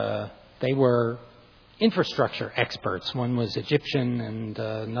 and they were infrastructure experts. One was Egyptian and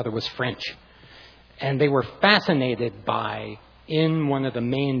another was French. And they were fascinated by, in one of the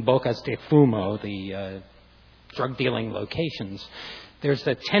main bocas de fumo, the drug dealing locations, there's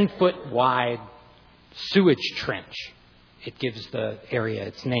a 10-foot wide sewage trench. It gives the area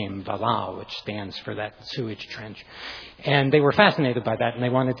its name, Valal, which stands for that sewage trench. And they were fascinated by that, and they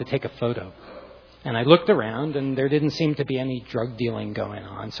wanted to take a photo. And I looked around, and there didn't seem to be any drug dealing going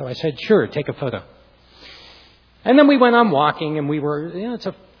on. So I said, sure, take a photo. And then we went on walking, and we were, it's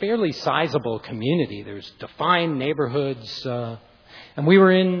a fairly sizable community. There's defined neighborhoods. And we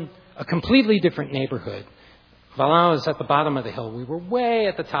were in a completely different neighborhood. Valal is at the bottom of the hill. We were way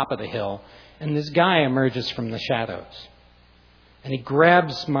at the top of the hill. And this guy emerges from the shadows. And he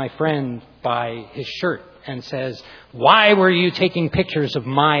grabs my friend by his shirt and says, "Why were you taking pictures of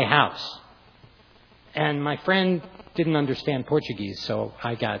my house?" And my friend didn't understand Portuguese, so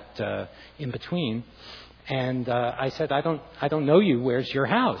I got in between. And I said, I don't know you. Where's your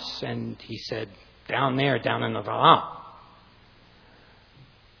house? And he said, down there, down in the Valal.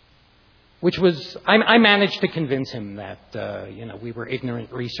 Which was, I managed to convince him that, we were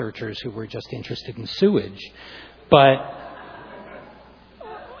ignorant researchers who were just interested in sewage. But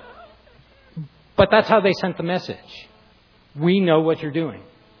that's how they sent the message. We know what you're doing.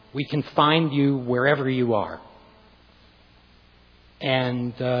 We can find you wherever you are.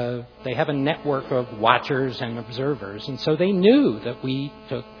 And they have a network of watchers and observers. And so they knew that we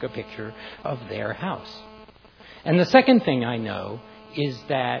took a picture of their house. And the second thing I know is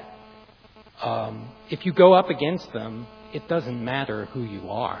that if you go up against them, it doesn't matter who you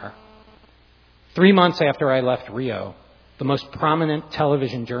are. 3 months after I left Rio, the most prominent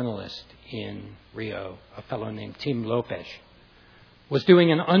television journalist in Rio, a fellow named Tim Lopes, was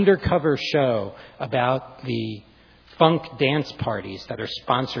doing an undercover show about the funk dance parties that are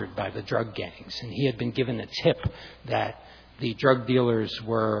sponsored by the drug gangs. And he had been given a tip that the drug dealers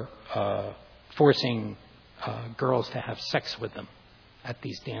were forcing girls to have sex with them at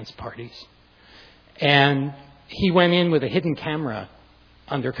these dance parties. And he went in with a hidden camera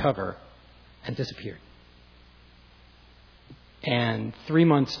undercover and disappeared. And 3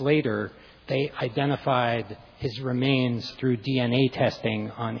 months later, they identified his remains through DNA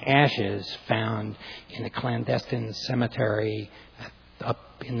testing on ashes found in a clandestine cemetery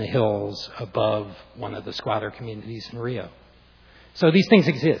up in the hills above one of the squatter communities in Rio. So these things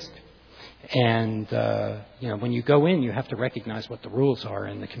exist. And, when you go in, you have to recognize what the rules are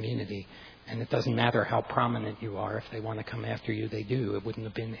in the community. And it doesn't matter how prominent you are. If they want to come after you, they do. It wouldn't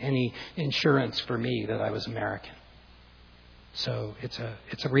have been any insurance for me that I was American. So it's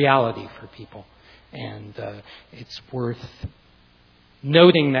a reality for people. And it's worth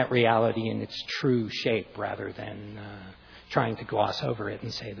noting that reality in its true shape rather than trying to gloss over it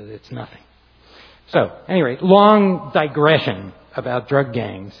and say that it's nothing. So, anyway, long digression about drug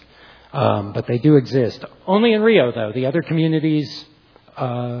gangs, but they do exist. Only in Rio, though. The other communities,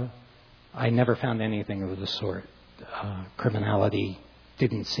 I never found anything of the sort. Criminality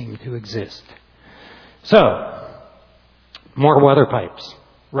didn't seem to exist. So, more water pipes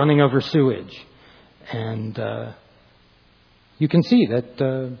running over sewage. And you can see that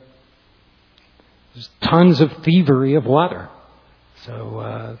there's tons of thievery of water.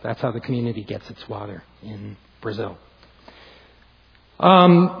 So that's how the community gets its water in Brazil.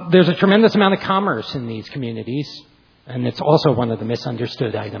 There's a tremendous amount of commerce in these communities. And it's also one of the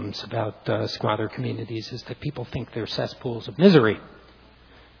misunderstood items about squatter communities is that people think they're cesspools of misery.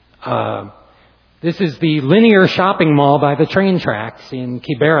 This is the linear shopping mall by the train tracks in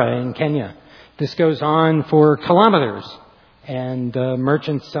Kibera in Kenya. This goes on for kilometers. And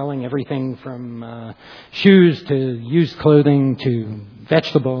merchants selling everything from shoes to used clothing to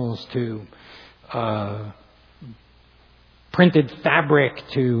vegetables to printed fabric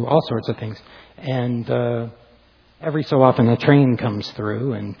to all sorts of things. And every so often a train comes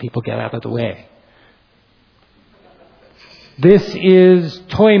through and people get out of the way. This is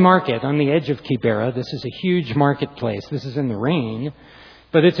Toy Market on the edge of Kibera. This is a huge marketplace. This is in the rain,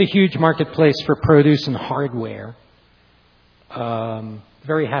 but it's a huge marketplace for produce and hardware.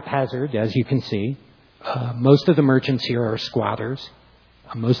 Very haphazard, as you can see. Most of the merchants here are squatters.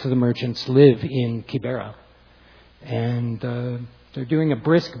 Most of the merchants live in Kibera. And they're doing a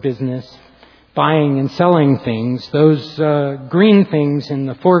brisk business, buying and selling things. Those green things in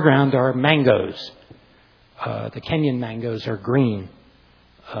the foreground are mangoes. The Kenyan mangoes are green.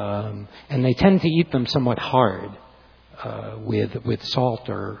 And they tend to eat them somewhat hard with salt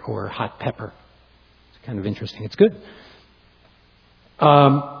or hot pepper. It's kind of interesting. It's good.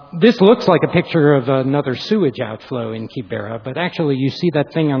 This looks like a picture of another sewage outflow in Kibera, but actually you see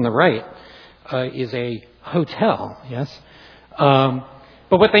that thing on the right is a hotel, yes?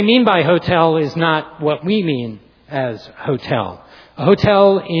 But what they mean by hotel is not what we mean as hotel. A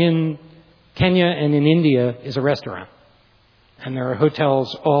hotel in Kenya and in India is a restaurant. And there are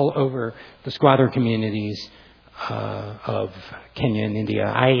hotels all over the squatter communities of Kenya and India.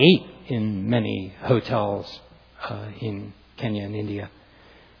 I ate in many hotels in Kenya and India.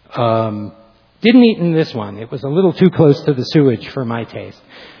 Didn't eat in this one. It was a little too close to the sewage for my taste.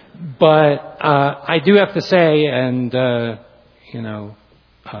 But I do have to say, and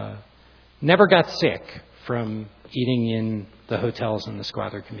never got sick from eating in the hotels in the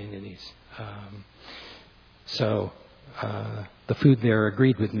squatter communities. So the food there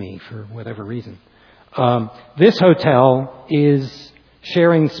agreed with me for whatever reason. This hotel is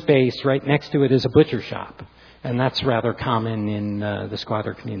sharing space. Right next to it is a butcher shop. And that's rather common in the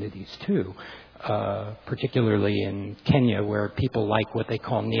squatter communities, too, particularly in Kenya, where people like what they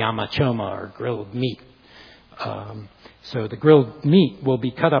call nyama choma, or grilled meat. So the grilled meat will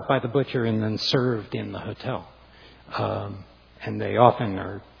be cut up by the butcher and then served in the hotel. And they often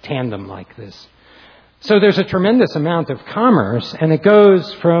are tandem like this. So there's a tremendous amount of commerce, and it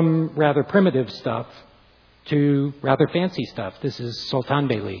goes from rather primitive stuff to rather fancy stuff. This is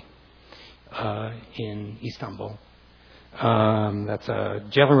Sultanbeyli in Istanbul. That's a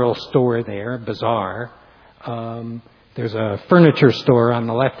general store there, bazaar. There's a furniture store on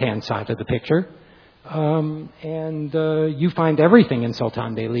the left-hand side of the picture. And you find everything in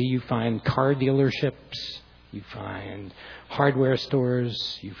Sultanbeyli. You find car dealerships. You find hardware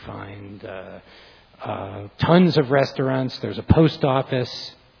stores. You find tons of restaurants. There's a post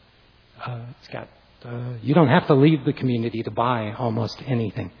office. It's got. You don't have to leave the community to buy almost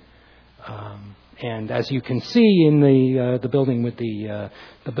anything. And as you can see in the building with the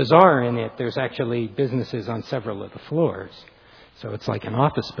bazaar in it, there's actually businesses on several of the floors. So it's like an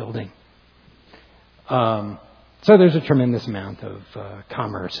office building. So there's a tremendous amount of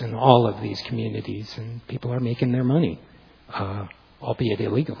commerce in all of these communities, and people are making their money, albeit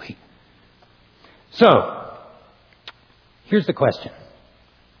illegally. So here's the question.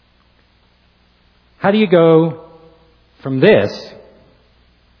 How do you go from this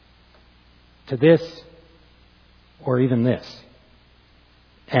to this, or even this?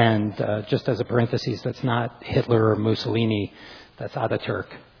 And just as a parenthesis, that's not Hitler or Mussolini, that's Ataturk.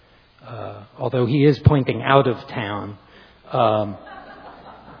 Although he is pointing out of town,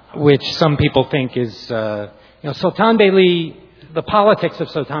 which some people think is, Sultanbeyli, the politics of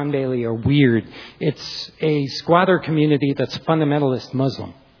Sultanbeyli are weird. It's a squatter community that's fundamentalist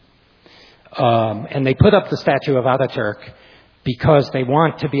Muslim. And they put up the statue of Ataturk because they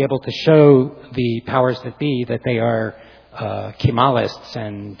want to be able to show the powers that be that they are Kemalists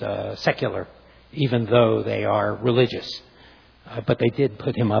and secular, even though they are religious. But they did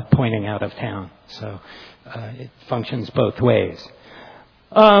put him up pointing out of town. So it functions both ways.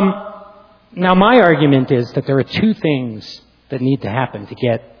 Now, my argument is that there are two things that need to happen to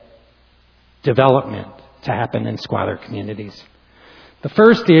get development to happen in squatter communities. The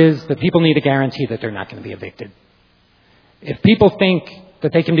first is that people need a guarantee that they're not going to be evicted. If people think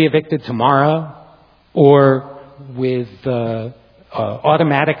that they can be evicted tomorrow or with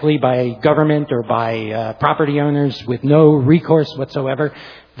automatically by government or by property owners with no recourse whatsoever,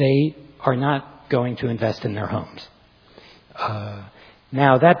 they are not going to invest in their homes.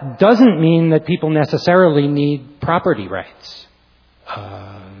 Now, that doesn't mean that people necessarily need property rights.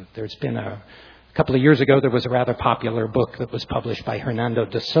 There's been a couple of years ago, there was a rather popular book that was published by Hernando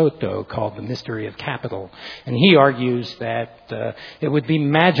de Soto called The Mystery of Capital. And he argues that it would be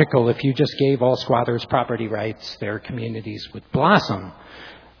magical if you just gave all squatters property rights, their communities would blossom.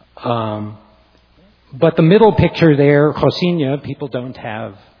 But the middle picture there, Rocinha, people don't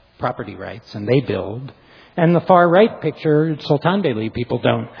have property rights and they build. And the far right picture, Sultanbeyli, people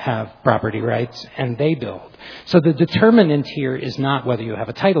don't have property rights and they build. So the determinant here is not whether you have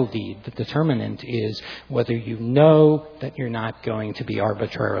a title deed. The determinant is whether you know that you're not going to be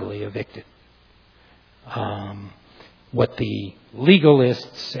arbitrarily evicted. What the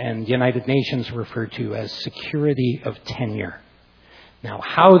legalists and the United Nations refer to as security of tenure. Now,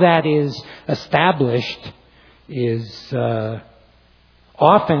 how that is established is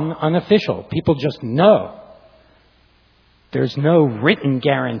often unofficial. People just know. There's no written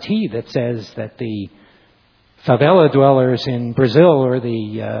guarantee that says that the favela dwellers in Brazil or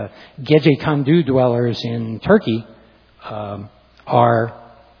the Gece Kandu dwellers in Turkey are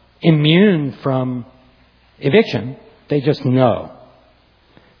immune from eviction. They just know.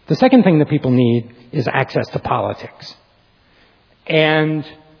 The second thing that people need is access to politics. And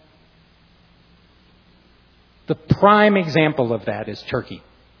the prime example of that is Turkey.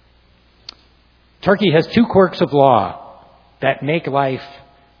 Turkey has two quirks of law that make life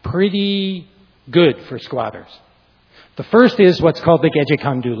pretty good for squatters. The first is what's called the Gece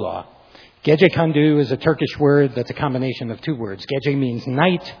Kandu law. Gece Kandu is a Turkish word that's a combination of two words. Gece means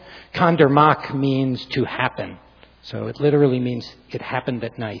night. Kandırmak means to happen. So it literally means it happened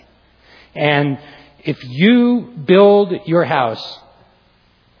at night. And if you build your house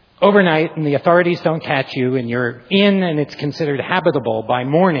overnight and the authorities don't catch you and you're in and it's considered habitable by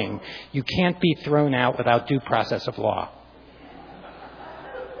morning, you can't be thrown out without due process of law.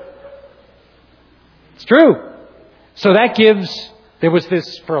 It's true. So that there was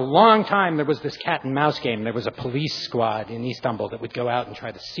this, for a long time, there was this cat and mouse game. There was a police squad in Istanbul that would go out and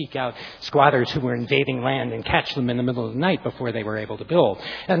try to seek out squatters who were invading land and catch them in the middle of the night before they were able to build.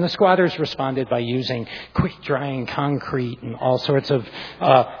 And the squatters responded by using quick-drying concrete and all sorts of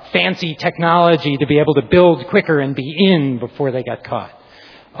fancy technology to be able to build quicker and be in before they got caught.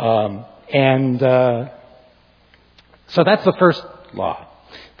 So that's the first law.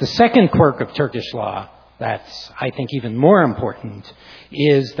 The second quirk of Turkish law, that's, I think, even more important,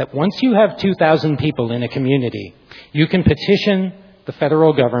 is that once you have 2,000 people in a community, you can petition the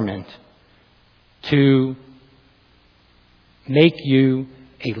federal government to make you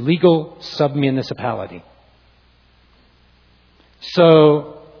a legal sub-municipality.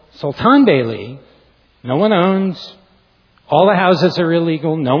 So, Sultanbeyli, no one owns, all the houses are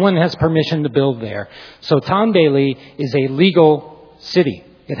illegal, no one has permission to build there. Sultanbeyli is a legal city.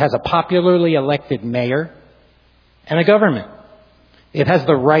 It has a popularly elected mayor and a government. It has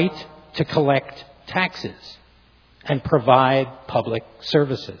the right to collect taxes and provide public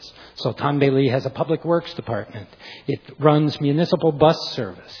services. Sultanbeyli has a public works department. It runs municipal bus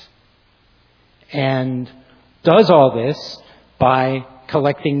service and does all this by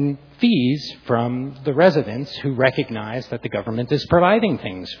collecting fees from the residents who recognize that the government is providing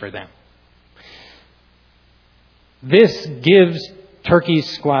things for them. This gives Turkey's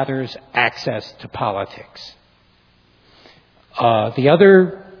squatters access to politics. The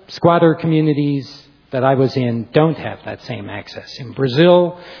other squatter communities that I was in don't have that same access. In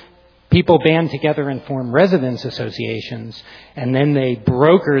Brazil, people band together and form residents' associations, and then they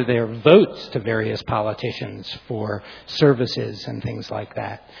broker their votes to various politicians for services and things like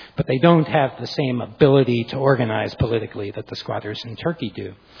that. But they don't have the same ability to organize politically that the squatters in Turkey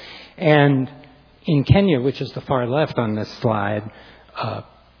do. And in Kenya, which is the far left on this slide,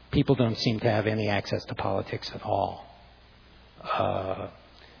 people don't seem to have any access to politics at all.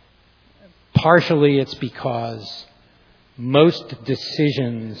 Partially it's because most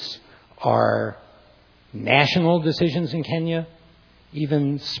decisions are national decisions in Kenya.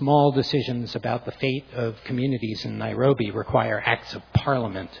 Even small decisions about the fate of communities in Nairobi require acts of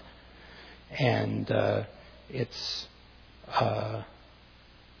parliament. And it's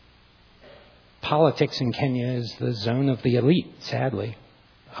Politics in Kenya is the zone of the elite, sadly.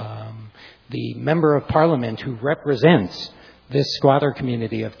 The member of parliament who represents this squatter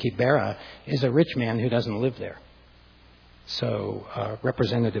community of Kibera is a rich man who doesn't live there. So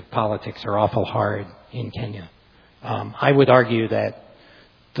representative politics are awful hard in Kenya. I would argue that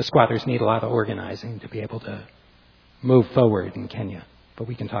the squatters need a lot of organizing to be able to move forward in Kenya. But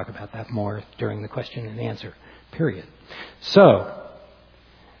we can talk about that more during the question and answer period. So,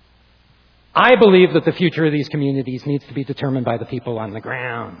 I believe that the future of these communities needs to be determined by the people on the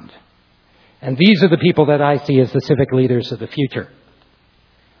ground. And these are the people that I see as the civic leaders of the future.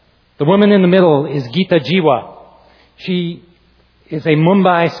 The woman in the middle is Gita Jiwa. She is a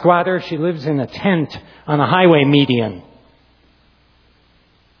Mumbai squatter. She lives in a tent on a highway median.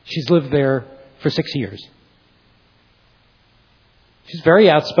 She's lived there for 6 years. She's very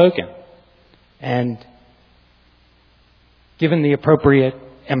outspoken. And given the appropriate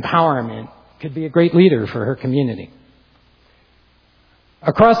empowerment, could be a great leader for her community.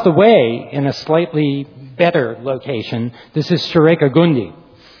 Across the way, in a slightly better location, this is Shureka Gundi.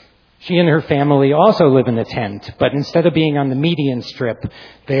 She and her family also live in a tent, but instead of being on the median strip,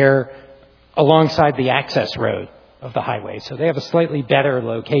 they're alongside the access road of the highway. So they have a slightly better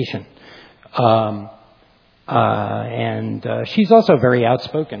location. And she's also very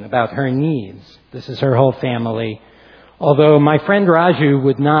outspoken about her needs. This is her whole family. Although my friend Raju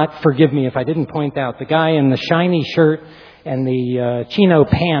would not forgive me if I didn't point out the guy in the shiny shirt and the chino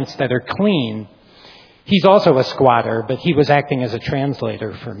pants that are clean, he's also a squatter, but he was acting as a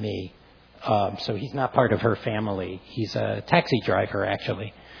translator for me. So he's not part of her family. He's a taxi driver,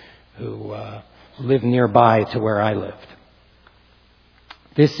 actually, who lived nearby to where I lived.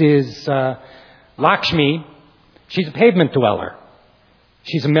 This is Lakshmi. She's a pavement dweller.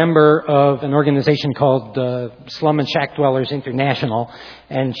 She's a member of an organization called Slum and Shack Dwellers International.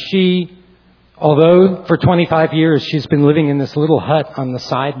 And she, although for 25 years she's been living in this little hut on the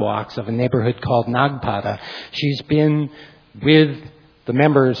sidewalks of a neighborhood called Nagpada, she's been with the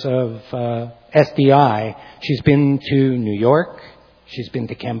members of SDI. She's been to New York. She's been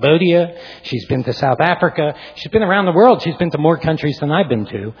to Cambodia. She's been to South Africa. She's been around the world. She's been to more countries than I've been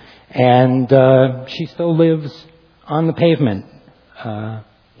to. And she still lives on the pavement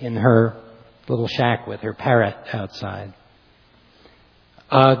in her little shack with her parrot outside.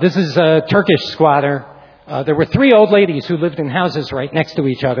 This is a Turkish squatter. There were 3 old ladies who lived in houses right next to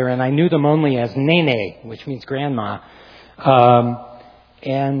each other, and I knew them only as Nene, which means grandma.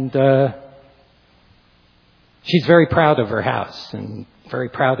 She's very proud of her house and very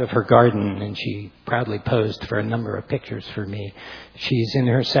proud of her garden, and she proudly posed for a number of pictures for me. She's in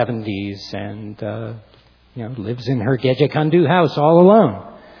her 70s and lives in her Gejekandu house all alone.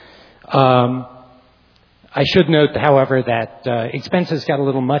 I should note, however, that expenses got a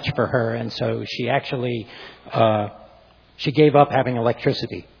little much for her, and so she actually she gave up having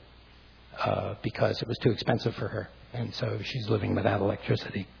electricity because it was too expensive for her, and so she's living without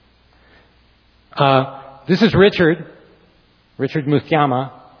electricity. This is Richard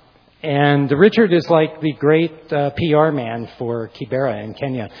Muthyama, and Richard is like the great PR man for Kibera in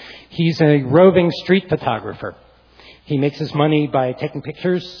Kenya. He's a roving street photographer. He makes his money by taking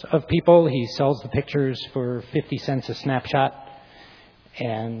pictures of people. He sells the pictures for 50 cents a snapshot,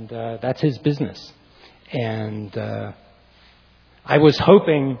 and that's his business. And I was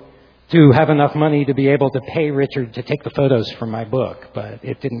hoping to have enough money to be able to pay Richard to take the photos for my book, but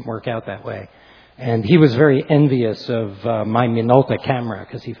it didn't work out that way. And he was very envious of my Minolta camera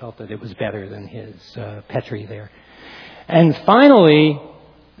because he felt that it was better than his Petri there. And finally,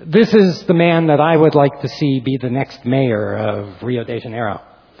 this is the man that I would like to see be the next mayor of Rio de Janeiro.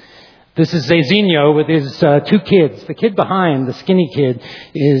 This is Zezinho with his 2 kids. The kid behind, the skinny kid,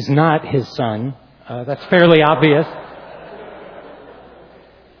 is not his son. That's fairly obvious.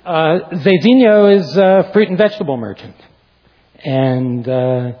 Zezinho is a fruit and vegetable merchant.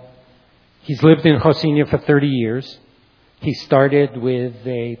 And he's lived in Rocinha for 30 years. He started with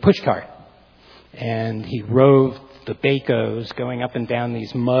a pushcart, and he roved the Bacos, going up and down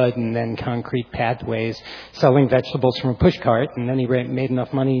these mud and then concrete pathways, selling vegetables from a pushcart, and then he made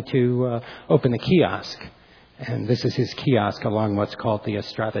enough money to open a kiosk. And this is his kiosk along what's called the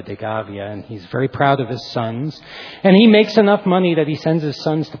Estrada de Gavia, and he's very proud of his sons. And he makes enough money that he sends his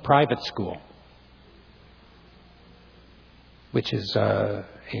sons to private school, which is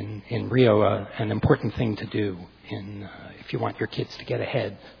in Rio an important thing to do if you want your kids to get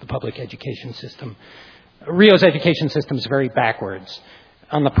ahead. The public education system, Rio's education system is very backwards.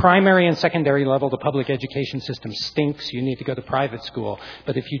 on the primary and secondary level, the public education system stinks. You need to go to private school.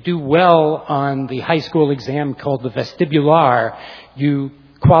 But if you do well on the high school exam called the vestibular, you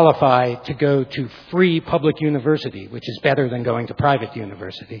qualify to go to free public university, which is better than going to private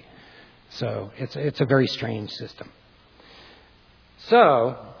university. So it's a very strange system.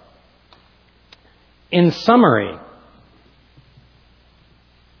 So, in summary,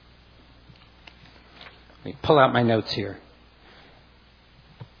 let me pull out my notes here.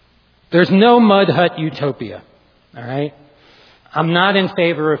 There's no mud hut utopia, all right? I'm not in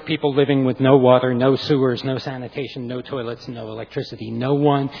favor of people living with no water, no sewers, no sanitation, no toilets, no electricity. No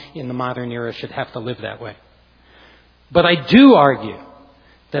one in the modern era should have to live that way. But I do argue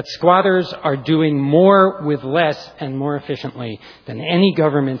that squatters are doing more with less and more efficiently than any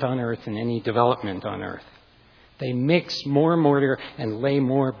government on earth and any development on earth. They mix more mortar and lay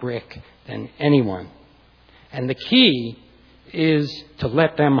more brick than anyone. And the key is to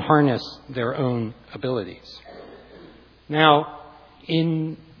let them harness their own abilities. Now,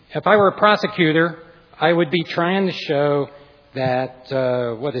 if I were a prosecutor, I would be trying to show that,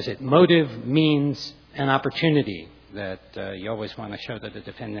 motive, means, and opportunity that you always want to show that the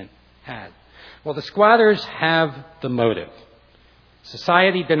defendant had. Well, the squatters have the motive.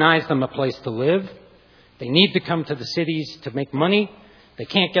 Society denies them a place to live. They need to come to the cities to make money. They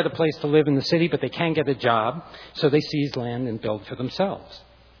can't get a place to live in the city, but they can get a job, so they seize land and build for themselves.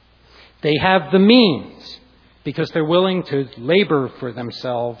 They have the means, because they're willing to labor for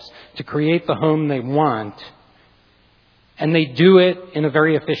themselves to create the home they want, and they do it in a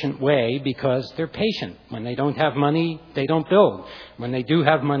very efficient way because they're patient. When they don't have money, they don't build. When they do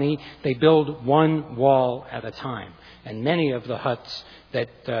have money, they build one wall at a time. And many of the huts that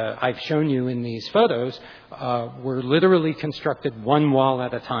I've shown you in these photos were literally constructed one wall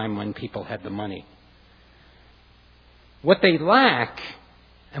at a time when people had the money. What they lack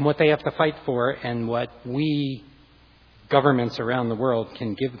and what they have to fight for and what we, governments around the world,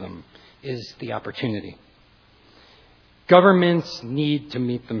 can give them is the opportunity. Governments need to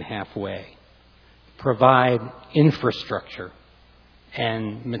meet them halfway, provide infrastructure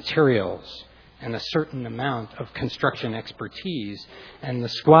and materials and a certain amount of construction expertise, and the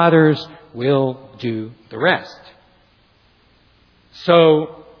squatters will do the rest.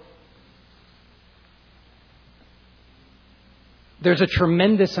 So there's a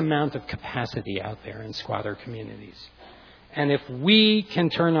tremendous amount of capacity out there in squatter communities. And if we can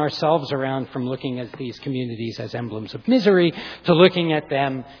turn ourselves around from looking at these communities as emblems of misery to looking at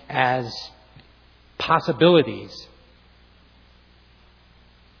them as possibilities,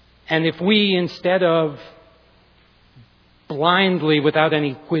 and if we, instead of blindly, without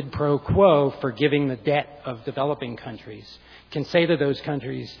any quid pro quo, forgiving the debt of developing countries, can say to those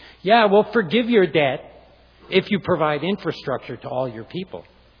countries, yeah, we'll forgive your debt if you provide infrastructure to all your people.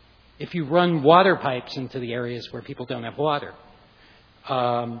 If you run water pipes into the areas where people don't have water.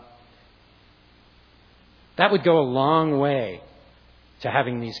 That would go a long way to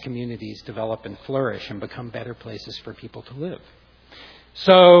having these communities develop and flourish and become better places for people to live.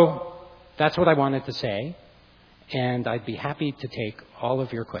 So that's what I wanted to say, and I'd be happy to take all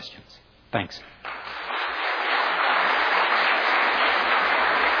of your questions. Thanks.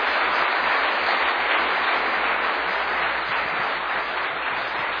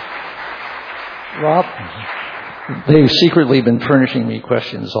 Rob, they've secretly been furnishing me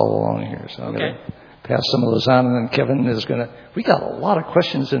questions all along here, so I'm going to pass some of those on, and then Kevin is going to... We got a lot of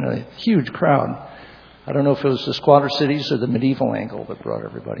questions in a huge crowd. I don't know if it was the squatter cities or the medieval angle that brought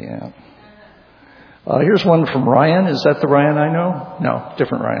everybody out. Here's one from Ryan. Is that the Ryan I know? No,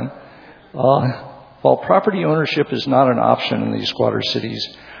 different Ryan. While property ownership is not an option in these squatter cities,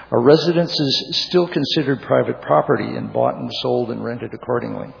 are residences still considered private property and bought and sold and rented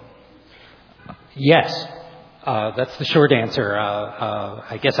accordingly? Yes, that's the short answer.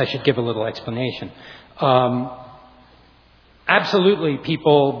 I guess I should give a little explanation. Absolutely,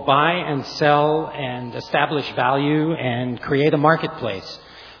 people buy and sell and establish value and create a marketplace,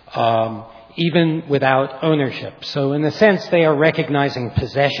 even without ownership. So in a sense, they are recognizing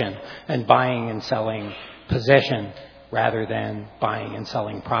possession and buying and selling possession rather than buying and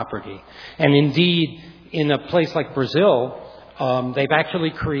selling property. And indeed, in a place like Brazil, they've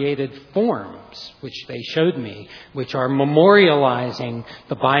actually created forms, which they showed me, which are memorializing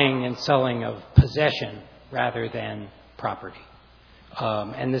the buying and selling of possession rather than property.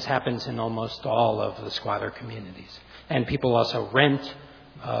 And this happens in almost all of the squatter communities. And people also rent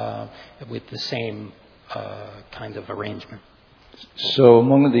with the same kind of arrangement. So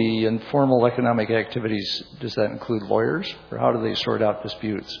among the informal economic activities, does that include lawyers? Or how do they sort out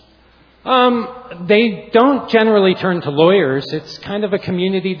disputes? They don't generally turn to lawyers. It's kind of a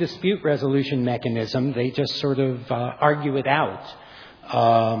community dispute resolution mechanism. They just sort of argue it out.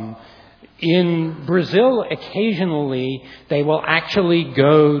 In Brazil, occasionally, they will actually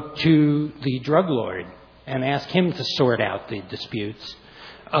go to the drug lord and ask him to sort out the disputes.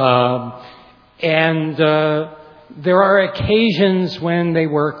 And there are occasions when they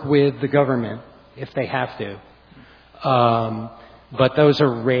work with the government, if they have to. But those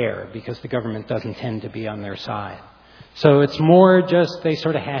are rare because the government doesn't tend to be on their side. So it's more just they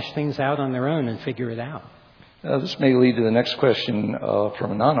sort of hash things out on their own and figure it out. This may lead to the next question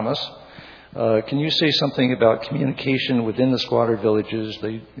from Anonymous. Can you say something about communication within the squatter villages?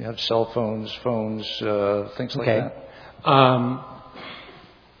 They have cell phones, things like that.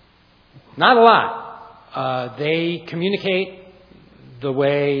 Not a lot. They communicate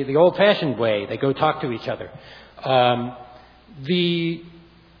the old-fashioned way. They go talk to each other.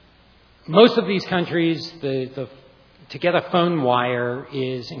 Most of these countries, to get a phone wire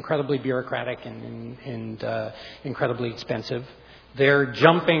is incredibly bureaucratic and incredibly expensive. They're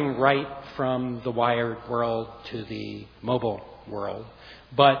jumping right from the wired world to the mobile world.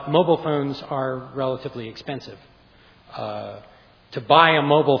 But mobile phones are relatively expensive. To buy a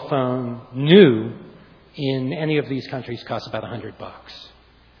mobile phone new in any of these countries costs about $100.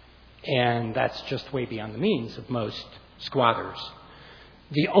 And that's just way beyond the means of most squatters.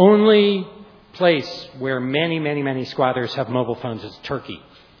 The only place where many squatters have mobile phones is Turkey,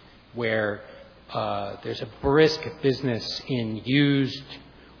 where there's a brisk business in used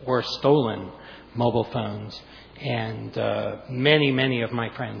or stolen mobile phones, and many of my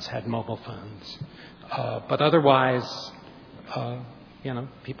friends had mobile phones. But otherwise,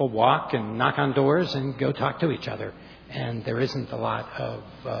 people walk and knock on doors and go talk to each other, and there isn't a lot of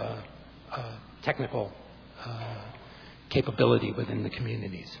technical capability within the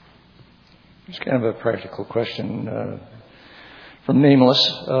communities. It's kind of a practical question from Nameless,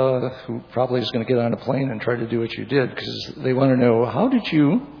 who probably is going to get on a plane and try to do what you did, because they want to know, how did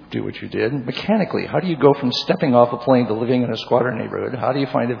you do what you did mechanically? How do you go from stepping off a plane to living in a squatter neighborhood? How do you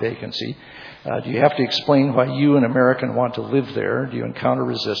find a vacancy? Do you have to explain why you, an American, want to live there? Do you encounter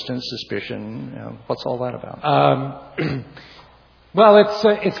resistance, suspicion? What's all that about? Well,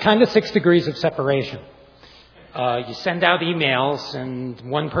 it's kind of 6 degrees of separation. You send out emails, and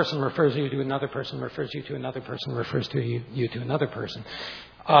one person refers you to another person, refers you to another person, refers to you to another person.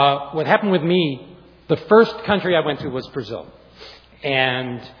 What happened with me, the first country I went to was Brazil.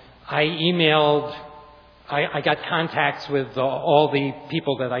 And I emailed, I got contacts with all the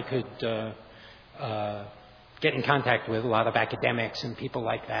people that I could get in contact with, a lot of academics and people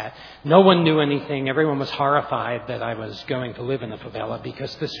like that. No one knew anything. Everyone was horrified that I was going to live in a favela,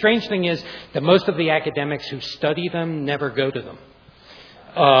 because the strange thing is that most of the academics who study them never go to them.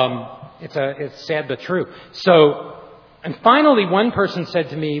 It's sad but true. And finally one person said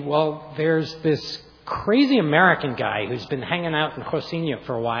to me, well, there's this crazy American guy who's been hanging out in Rocinha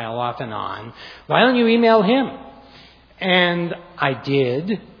for a while off and on. Why don't you email him? And I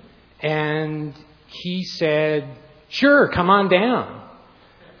did. And he said, sure, come on down.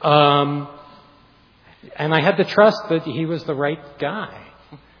 And I had to trust that he was the right guy.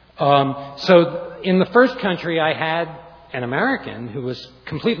 So in the first country, I had an American who was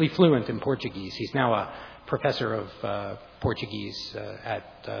completely fluent in Portuguese. He's now a professor of Portuguese at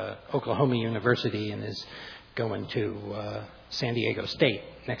Oklahoma University and is going to San Diego State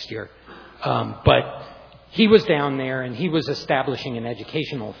next year. But he was down there, and he was establishing an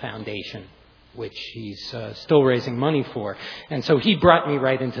educational foundation, which he's still raising money for. And so he brought me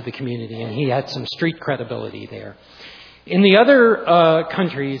right into the community, and he had some street credibility there. In the other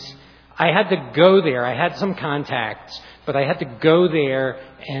countries, I had to go there. I had some contacts, but I had to go there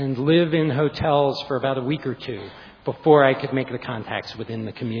and live in hotels for about a week or two before I could make the contacts within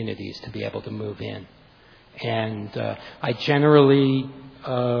the communities to be able to move in. And I generally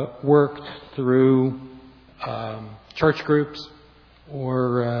worked through church groups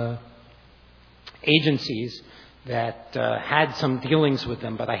or agencies that had some dealings with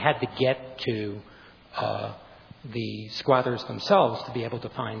them, but I had to get to the squatters themselves to be able to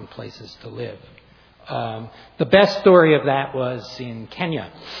find places to live. The best story of that was in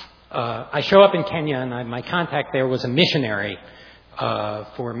Kenya. I show up in Kenya, and my contact there was a missionary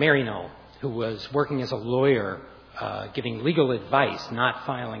for Marino, who was working as a lawyer, giving legal advice, not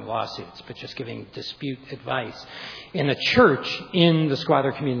filing lawsuits, but just giving dispute advice in a church in the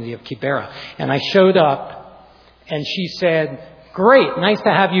squatter community of Kibera. And I showed up, and she said, great, nice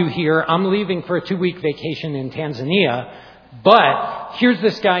to have you here. I'm leaving for a 2-week vacation in Tanzania, but here's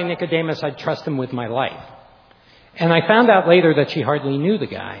this guy, Nicodemus. I'd trust him with my life. And I found out later that she hardly knew the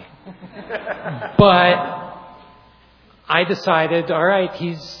guy. But I decided, all right,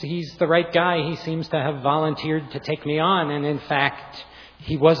 he's the right guy. He seems to have volunteered to take me on. And in fact,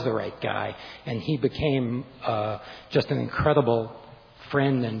 he was the right guy. And he became just an incredible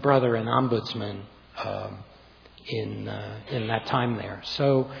friend and brother and ombudsman in that time there.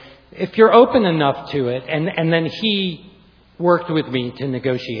 So if you're open enough to it, and then he worked with me to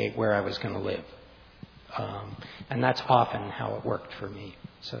negotiate where I was going to live. And that's often how it worked for me.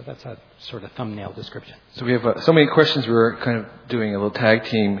 So that's a sort of thumbnail description. So we have so many questions. We're kind of doing a little tag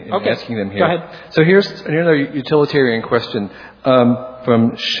team and asking them here. Go ahead. So here's another utilitarian question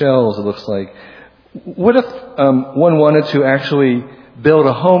from Shells, it looks like. What if one wanted to actually build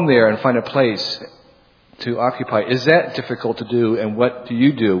a home there and find a place to occupy? Is that difficult to do? And what do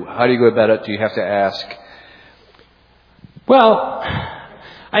you do? How do you go about it? Do you have to ask? Well,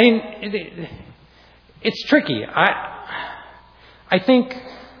 I mean, it's tricky. I think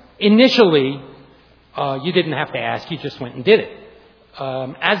initially you didn't have to ask, you just went and did it.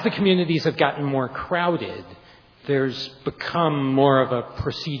 As the communities have gotten more crowded, there's become more of a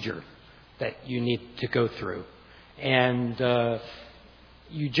procedure that you need to go through. And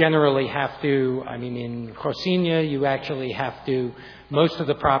you generally have to, I mean, in Crosinia, you actually have to, most of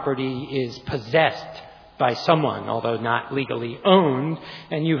the property is possessed by someone, although not legally owned,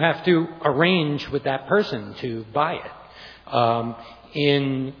 and you have to arrange with that person to buy it.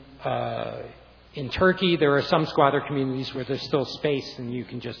 In Turkey, there are some squatter communities where there's still space and you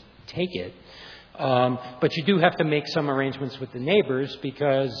can just take it. But you do have to make some arrangements with the neighbors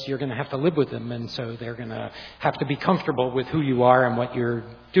because you're going to have to live with them, and so they're going to have to be comfortable with who you are and what you're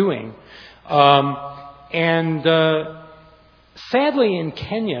doing. Sadly, in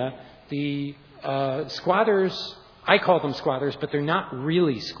Kenya, the squatters, I call them squatters, but they're not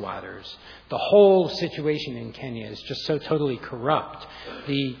really squatters. The whole situation in Kenya is just so totally corrupt.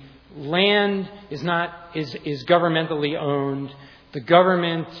 The land is governmentally owned. The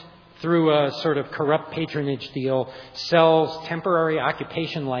government, through a sort of corrupt patronage deal, sells temporary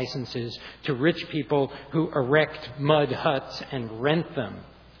occupation licenses to rich people who erect mud huts and rent them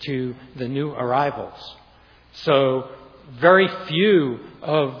to the new arrivals. So very few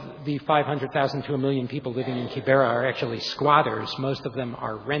of the 500,000 to 1 million people living in Kibera are actually squatters. Most of them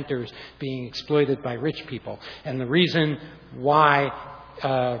are renters being exploited by rich people. And the reason why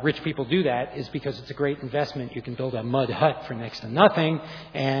rich people do that is because it's a great investment. You can build a mud hut for next to nothing,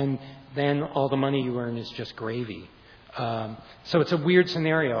 and then all the money you earn is just gravy. So it's a weird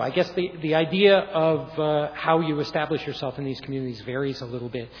scenario. I guess the idea of how you establish yourself in these communities varies a little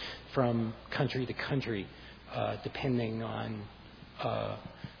bit from country to country, depending on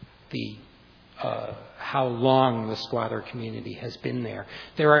how long the squatter community has been there.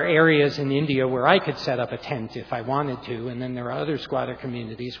 There are areas in India where I could set up a tent if I wanted to, and then there are other squatter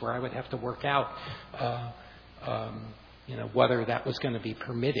communities where I would have to work out whether that was going to be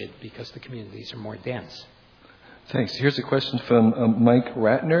permitted because the communities are more dense. Thanks. Here's a question from Mike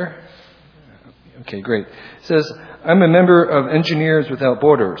Ratner. Okay, great. It says, I'm a member of Engineers Without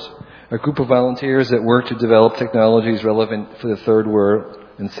Borders, a group of volunteers that work to develop technologies relevant for the third world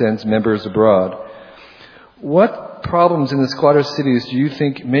and sends members abroad. What problems in the squatter cities do you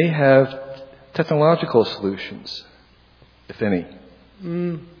think may have technological solutions, if any?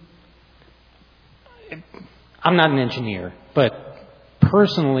 I'm not an engineer, but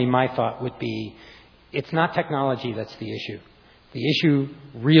personally my thought would be it's not technology that's the issue. The issue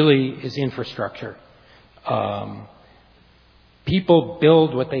really is infrastructure. People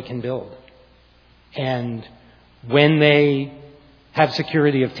build what they can build. And when they have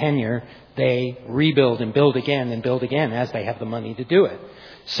security of tenure, they rebuild and build again as they have the money to do it.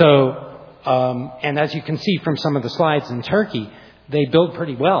 So, and as you can see from some of the slides in Turkey, they build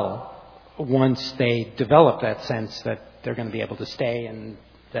pretty well once they develop that sense that they're going to be able to stay and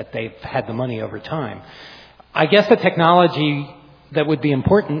that they've had the money over time. I guess the technology that would be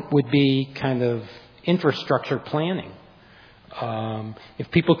important would be kind of infrastructure planning. If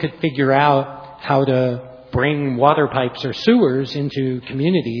people could figure out how to bring water pipes or sewers into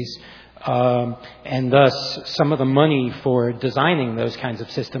communities, and thus some of the money for designing those kinds of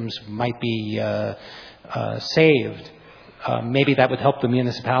systems might be saved. Maybe that would help the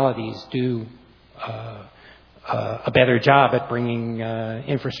municipalities do a better job at bringing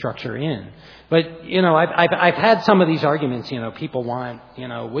infrastructure in. But, I've had some of these arguments, people want,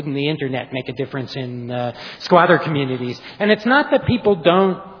 wouldn't the internet make a difference in squatter communities? And it's not that people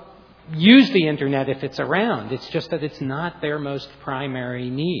don't use the internet if it's around. It's just that it's not their most primary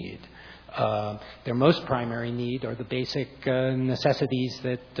need. Their most primary need are the basic necessities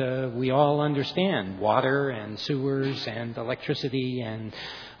that we all understand: water and sewers and electricity and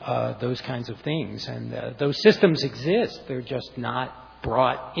those kinds of things. And those systems exist. They're just not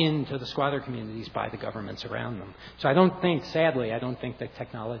brought into the squatter communities by the governments around them. So sadly, I don't think that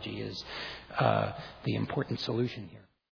technology is the important solution here.